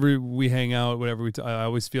 Like whenever we hang out, whatever I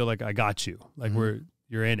always feel like I got you. Like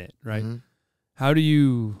you're in it, right? How do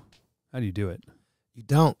you do it? You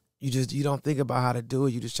don't. You don't think about how to do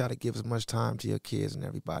it. You just try to give as much time to your kids and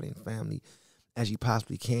everybody and family as you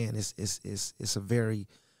possibly can. It's a very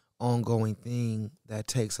ongoing thing that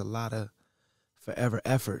takes a lot of forever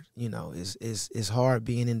effort. It's hard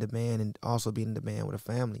being in demand and also being in demand with a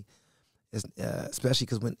family. It's, especially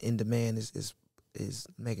because when in demand is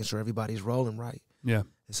making sure everybody's rolling right. Yeah.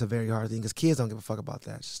 It's a very hard thing because kids don't give a fuck about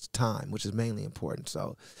that. It's just time, which is mainly important.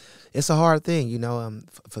 So it's a hard thing,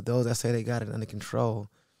 for those that say they got it under control,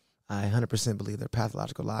 I 100% believe they're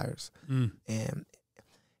pathological liars. Mm. And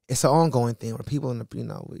it's an ongoing thing where people,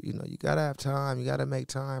 you got to have time. You got to make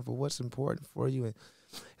time for what's important for you. And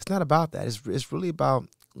it's not about that. It's really about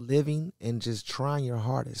living and just trying your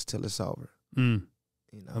hardest till it's over. Mm.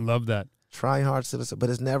 I love that. Trying hard till it's over. But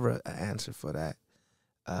it's never an answer for that.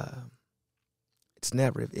 It's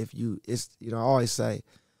never. I always say,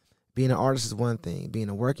 being an artist is one thing. Being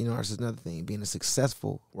a working artist is another thing. Being a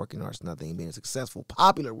successful working artist is another thing. Being a successful,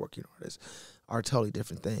 popular working artist are totally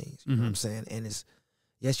different things. You know what I'm saying? And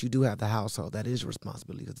yes, you do have the household. That is your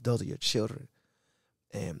responsibility because those are your children.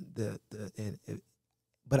 And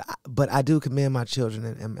but I do commend my children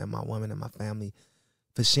and my woman and my family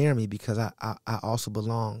for sharing me because I also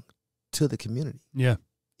belong to the community. Yeah.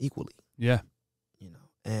 Equally. Yeah.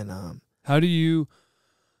 And how do you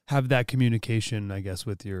have that communication, I guess,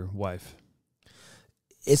 with your wife?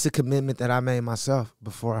 It's a commitment that I made myself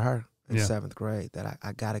before her in Yeah. 7th grade, that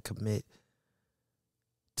I got to commit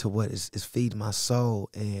to what is feeding my soul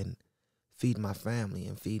and feeding my family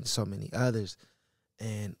and feeding so many others.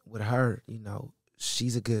 And with her,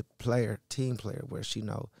 she's a good player, team player, where she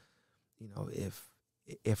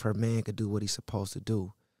if her man could do what he's supposed to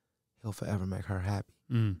do, he'll forever make her happy.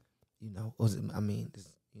 Mm.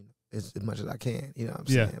 As much as I can, you know what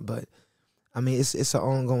I'm Yeah. saying? But it's an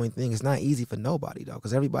ongoing thing. It's not easy for nobody though,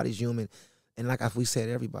 because everybody's human. And like we said,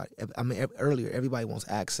 earlier, everybody wants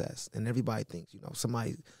access, and everybody thinks,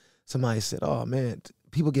 somebody said, "Oh man,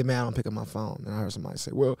 people get mad on picking up my phone." And I heard somebody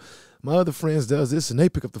say, "Well, my other friends does this and they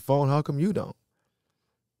pick up the phone. How come you don't?"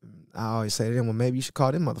 I always say to them, "Well, maybe you should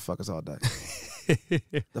call them motherfuckers all day."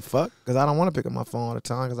 The fuck? Because I don't want to pick up my phone all the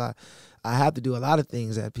time because I have to do a lot of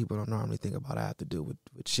things that people don't normally think about. I have to do with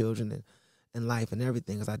children and life and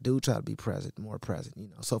everything because I do try to be more present,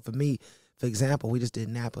 So for me, for example, we just did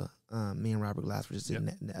Napa. Me and Robert Glasper just did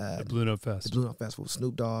the Blue Note Fest. The Blue Note Festival with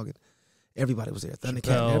Snoop Dogg and everybody was there. Thundercat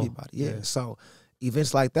Chappelle, and everybody. Yeah. yeah. So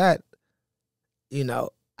events like that,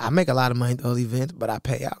 I make a lot of money at those events, but I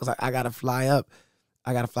pay out because I got to fly up.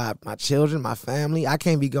 I got to fly up my children, my family. I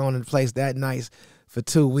can't be going to a place that nice for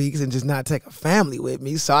 2 weeks and just not take a family with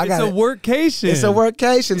me. So It's a workation. It's a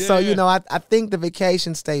workation. Yeah, So, yeah. I think the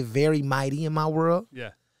vacations stay very mighty in my world.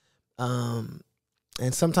 Yeah.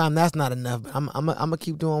 And sometimes that's not enough. But I'm gonna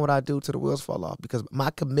keep doing what I do till the wheels fall off because my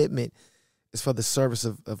commitment is for the service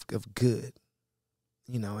of good.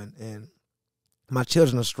 And my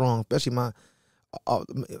children are strong, especially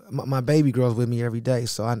my baby girl's with me every day.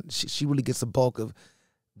 So she really gets the bulk of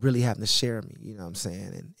really having to share me, you know what I'm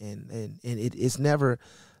saying? And it's never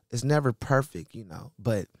perfect,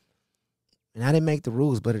 but and I didn't make the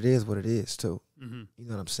rules, but it is what it is too. Mm-hmm. You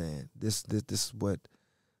know what I'm saying? This is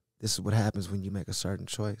what happens when you make a certain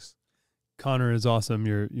choice. Connor is awesome,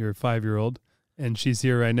 your 5-year-old, and she's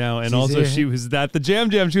here right now. And She's also here. she was at the Jam.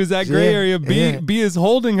 She was at Gray Yeah, Area. yeah. B is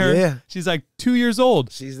holding her. Yeah. She's like 2 years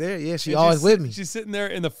old. She's there, yeah. She's And always with me. She's sitting there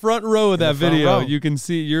in the front row of In that the front video. row. You can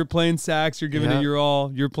see you're playing sax, you're giving Yeah. it your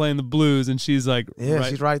all, you're playing the blues, and she's like, Yeah,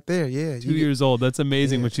 she's right there. Yeah, 2 years old. That's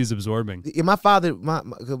amazing Yeah. what she's absorbing. Yeah, my father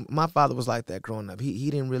was like that growing up. He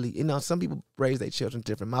didn't really, some people raise their children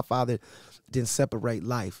different. My father didn't separate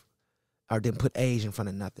life or didn't put age in front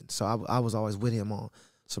of nothing. So I was always with him on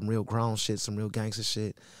some real grown shit, some real gangster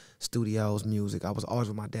shit, studios, music. I was always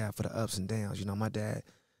with my dad for the ups and downs. My dad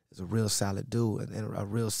is a real solid dude and a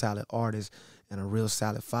real solid artist and a real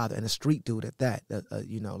solid father and a street dude at that,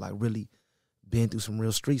 like really been through some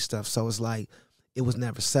real street stuff. So it's like it was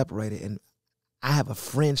never separated. And I have a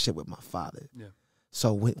friendship with my father. Yeah.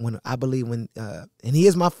 So when I believe and he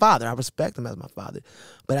is my father, I respect him as my father.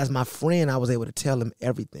 But as my friend, I was able to tell him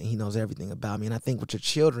everything. He knows everything about me. And I think with your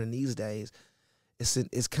children these days,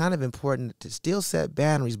 it's kind of important to still set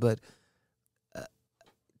boundaries, but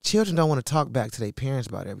children don't want to talk back to their parents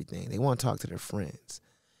about everything. They want to talk to their friends.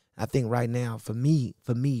 I think right now, for me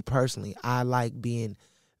personally, I like being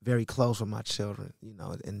very close with my children,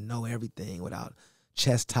 and know everything without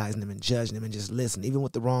chastising them and judging them and just listen. Even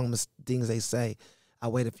with the wrong things they say, I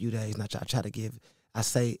wait a few days and I try to give. I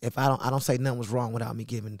say if I don't say nothing was wrong without me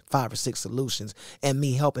giving 5 or 6 solutions and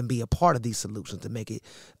me helping be a part of these solutions to make it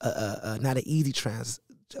not an easy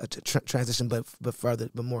transition, but further,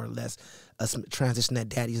 but more or less a transition that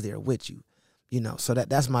daddy's there with you. So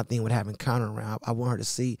that's my thing with having Connor around. I want her to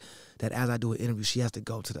see that as I do an interview, she has to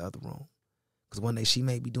go to the other room. Because one day she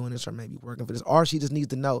may be doing this or may be working for this. Or she just needs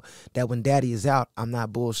to know that when daddy is out, I'm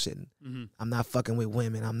not bullshitting. Mm-hmm. I'm not fucking with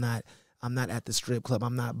women. I'm not at the strip club.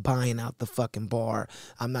 I'm not buying out the fucking bar.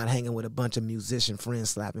 I'm not hanging with a bunch of musician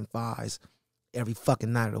friends slapping thighs every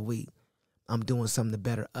fucking night of the week. I'm doing something to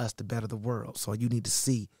better us, to better the world. So you need to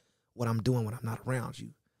see what I'm doing when I'm not around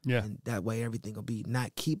you. Yeah. And that way everything will be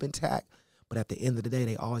not keep intact, but at the end of the day,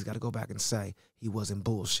 they always got to go back and say he wasn't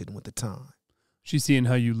bullshitting with the time. She's seeing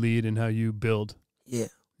how you lead and how you build. Yeah.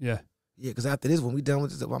 Yeah. Yeah, because after this, when we done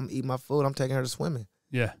with this, I'm eating my food, I'm taking her to swimming.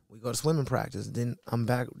 Yeah. We go to swimming practice. Then I'm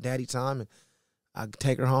back daddy time, and I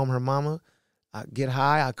take her home, her mama. I get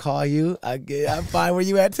high, I call you, I find where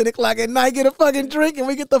you at 10 o'clock at night, get a fucking drink, and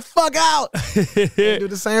we get the fuck out. We do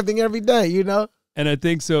the same thing every day, you know? And I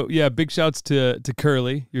think so, yeah, big shouts to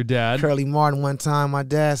Curly, your dad. Curly Martin one time, my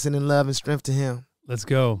dad sending love and strength to him. Let's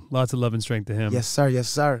go. Lots of love and strength to him. Yes, sir. Yes,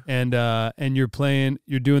 sir. And you're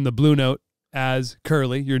doing the Blue Note as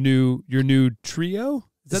Curly, your new trio?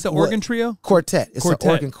 Is that the organ trio? Quartet. It's an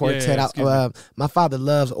organ quartet. Yeah, my father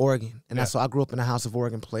loves organ, and that's why I grew up in a house of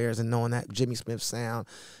organ players and knowing that Jimmy Smith sound,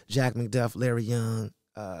 Jack McDuff, Larry Young,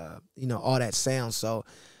 all that sound. So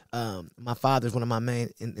my father's one of my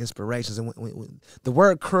main inspirations. And the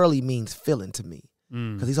word curly means feeling to me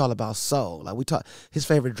because he's all about soul. Like his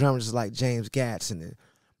favorite drummers is like James Gatson and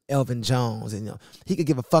Elvin Jones, and he could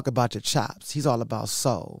give a fuck about your chops. He's all about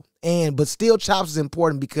soul, but still chops is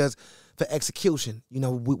important because for execution, we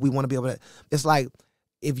want to be able to. It's like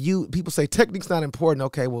people say technique's not important.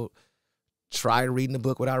 Okay, well, try reading the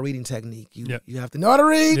book without reading technique. You have to know how to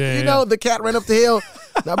read. The cat ran up the hill.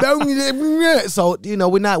 So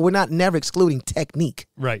we're not never excluding technique.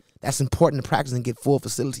 Right. That's important to practice and get full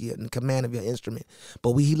facility and command of your instrument.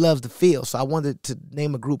 But he loves the feel. So I wanted to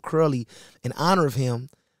name a group Curly in honor of him.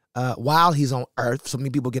 While he's on earth, so many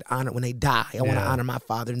people get honored when they die. I want to honor my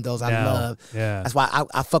father and those I love. Yeah. That's why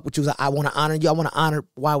I fuck with you. I want to honor you. I want to honor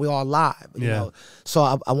while we're all alive. You know? So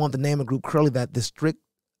I want to name a group Curly that the strict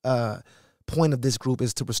point of this group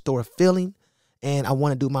is to restore a feeling. And I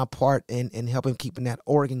want to do my part in helping keeping that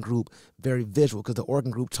organ group very visual because the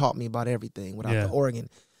organ group taught me about everything. Without the organ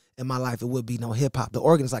in my life, it would be no hip hop. The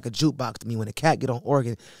organ is like a jukebox to me. When a cat get on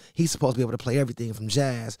organ, he's supposed to be able to play everything from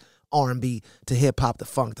jazz, R&B to hip hop to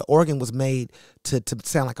funk. The organ was made to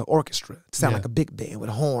sound like an orchestra, to sound like a big band with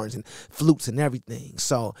horns and flutes and everything.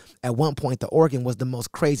 So at one point, the organ was the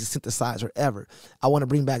most crazy synthesizer ever. I want to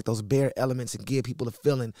bring back those bare elements and give people a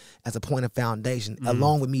feeling as a point of foundation,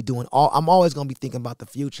 along with me doing I'm always going to be thinking about the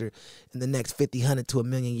future in the next 50, 100 to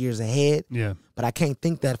 1,000,000 years ahead. Yeah. But I can't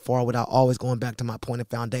think that far without always going back to my point of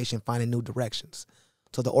foundation, finding new directions.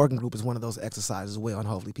 So the organ group is one of those exercises as well, and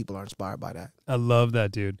hopefully people are inspired by that. I love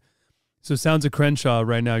that, dude. So Sounds of Crenshaw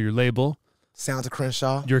right now, your label. Sounds of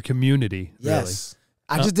Crenshaw. Your community, yes.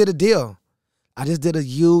 Really. I just did a deal. I just did a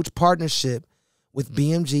huge partnership with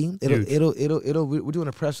BMG. We're doing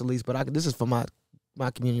a press release, but this is for my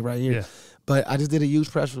community right here. Yeah. But I just did a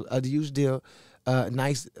huge deal,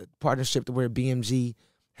 nice partnership to where BMG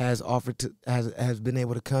has offered to has been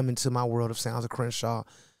able to come into my world of Sounds of Crenshaw.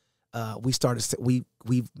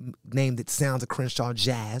 We've named it Sounds of Crenshaw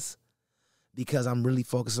Jazz, because I'm really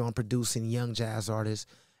focused on producing young jazz artists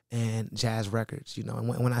and jazz records, And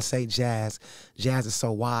when I say jazz is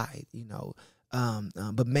so wide,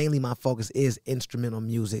 But mainly my focus is instrumental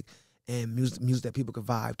music and music that people could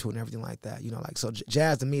vibe to and everything like that. So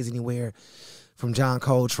jazz to me is anywhere from John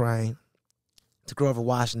Coltrane to Grover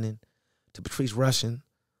Washington to Patrice Rushen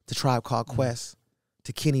to Tribe Called Quest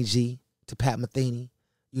to Kenny G to Pat Metheny,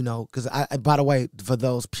 Because by the way, for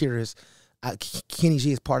those purists, Kenny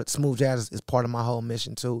G is part of smooth jazz is part of my whole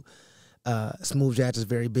mission too. Smooth jazz is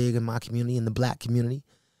very big in my community, in the black community.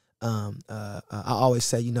 I always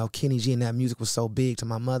say, Kenny G and that music was so big to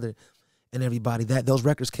my mother and everybody that those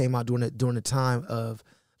records came out during the time of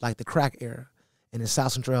like the crack era, and in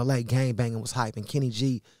South Central LA, gang banging was hype, and Kenny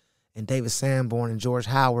G and David Sanborn and George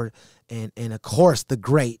Howard and of course the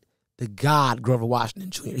God Grover Washington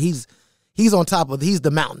Jr. He's on top of he's the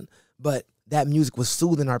mountain, but that music was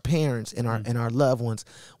soothing our parents and our loved ones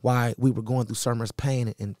while we were going through so much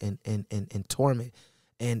pain and torment,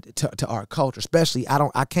 and to our culture. Especially,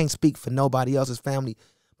 I can't speak for nobody else's family,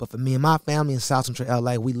 but for me and my family in South Central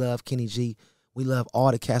LA, we love Kenny G. We love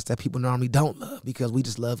all the cats that people normally don't love because we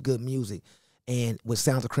just love good music. And with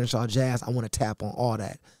Sounds of Crenshaw Jazz, I want to tap on all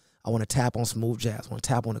that. I want to tap on smooth jazz. I want to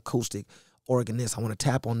tap on acoustic, organist. I want to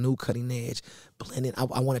tap on new cutting edge blending. I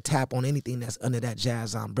want to tap on anything that's under that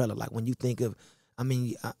jazz umbrella. Like when you think of,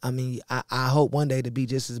 I hope one day to be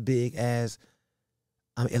just as big as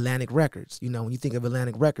Atlantic Records. When you think of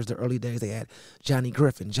Atlantic Records, the early days they had Johnny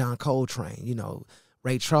Griffin, John Coltrane,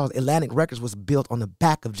 Ray Charles. Atlantic Records was built on the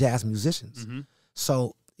back of jazz musicians.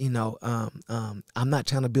 So I'm not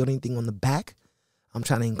trying to build anything on the back. I'm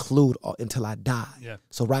trying to include until I die. Yeah.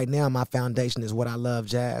 So right now, my foundation is what I love,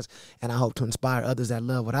 jazz, and I hope to inspire others that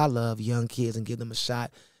love what I love, young kids, and give them a shot.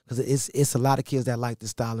 because it's a lot of kids that like this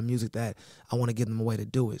style of music that I want to give them a way to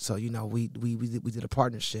do it. So you know, we did a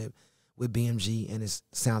partnership with BMG, and it's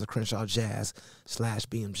Sounds of Crenshaw Jazz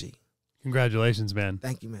 /BMG. Congratulations, man.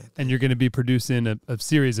 Thank you, man. And you're going to be producing a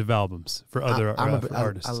series of albums for other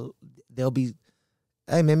artists. They'll be,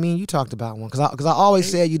 hey man, me and you talked about one, because I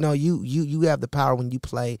always said, you know, you have the power when you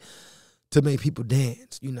play to make people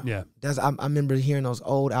dance. You know, yeah. I remember hearing those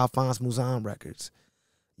old Alphonse Mouzon records.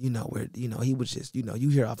 You know, where, you know, he was just, you know, you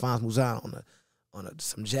hear Alphonse Mouzon on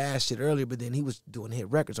some jazz shit earlier, but then he was doing hit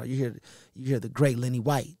records. Or you hear the great Lenny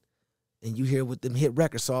White, and you hear with them hit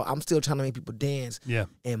records. So I'm still trying to make people dance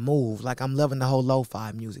and move. Like, I'm loving the whole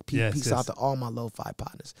lo-fi music. Peace out to all my lo-fi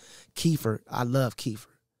partners. Kiefer, I love Kiefer.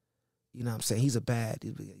 You know what I'm saying? He's a bad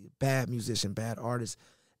musician, bad artist.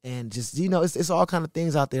 And just, you know, it's all kind of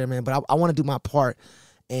things out there, man. But I want to do my part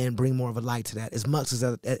and bring more of a light to that as much as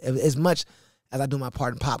I do my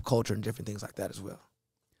part in pop culture and different things like that as well.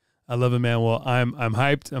 I love it, man. Well, I'm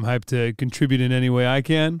hyped. I'm hyped to contribute in any way I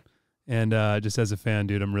can. And just as a fan,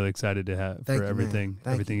 dude, I'm really excited to have everything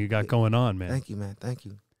you got going on, man. Thank you, man. Thank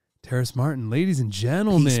you. Terrace Martin, ladies and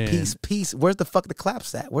gentlemen. Peace. Where's the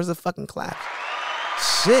claps at? Where's the fucking clap?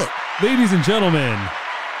 Shit. Ladies and gentlemen,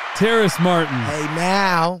 Terrace Martin. Hey,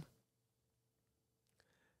 now,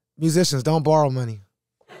 musicians, don't borrow money.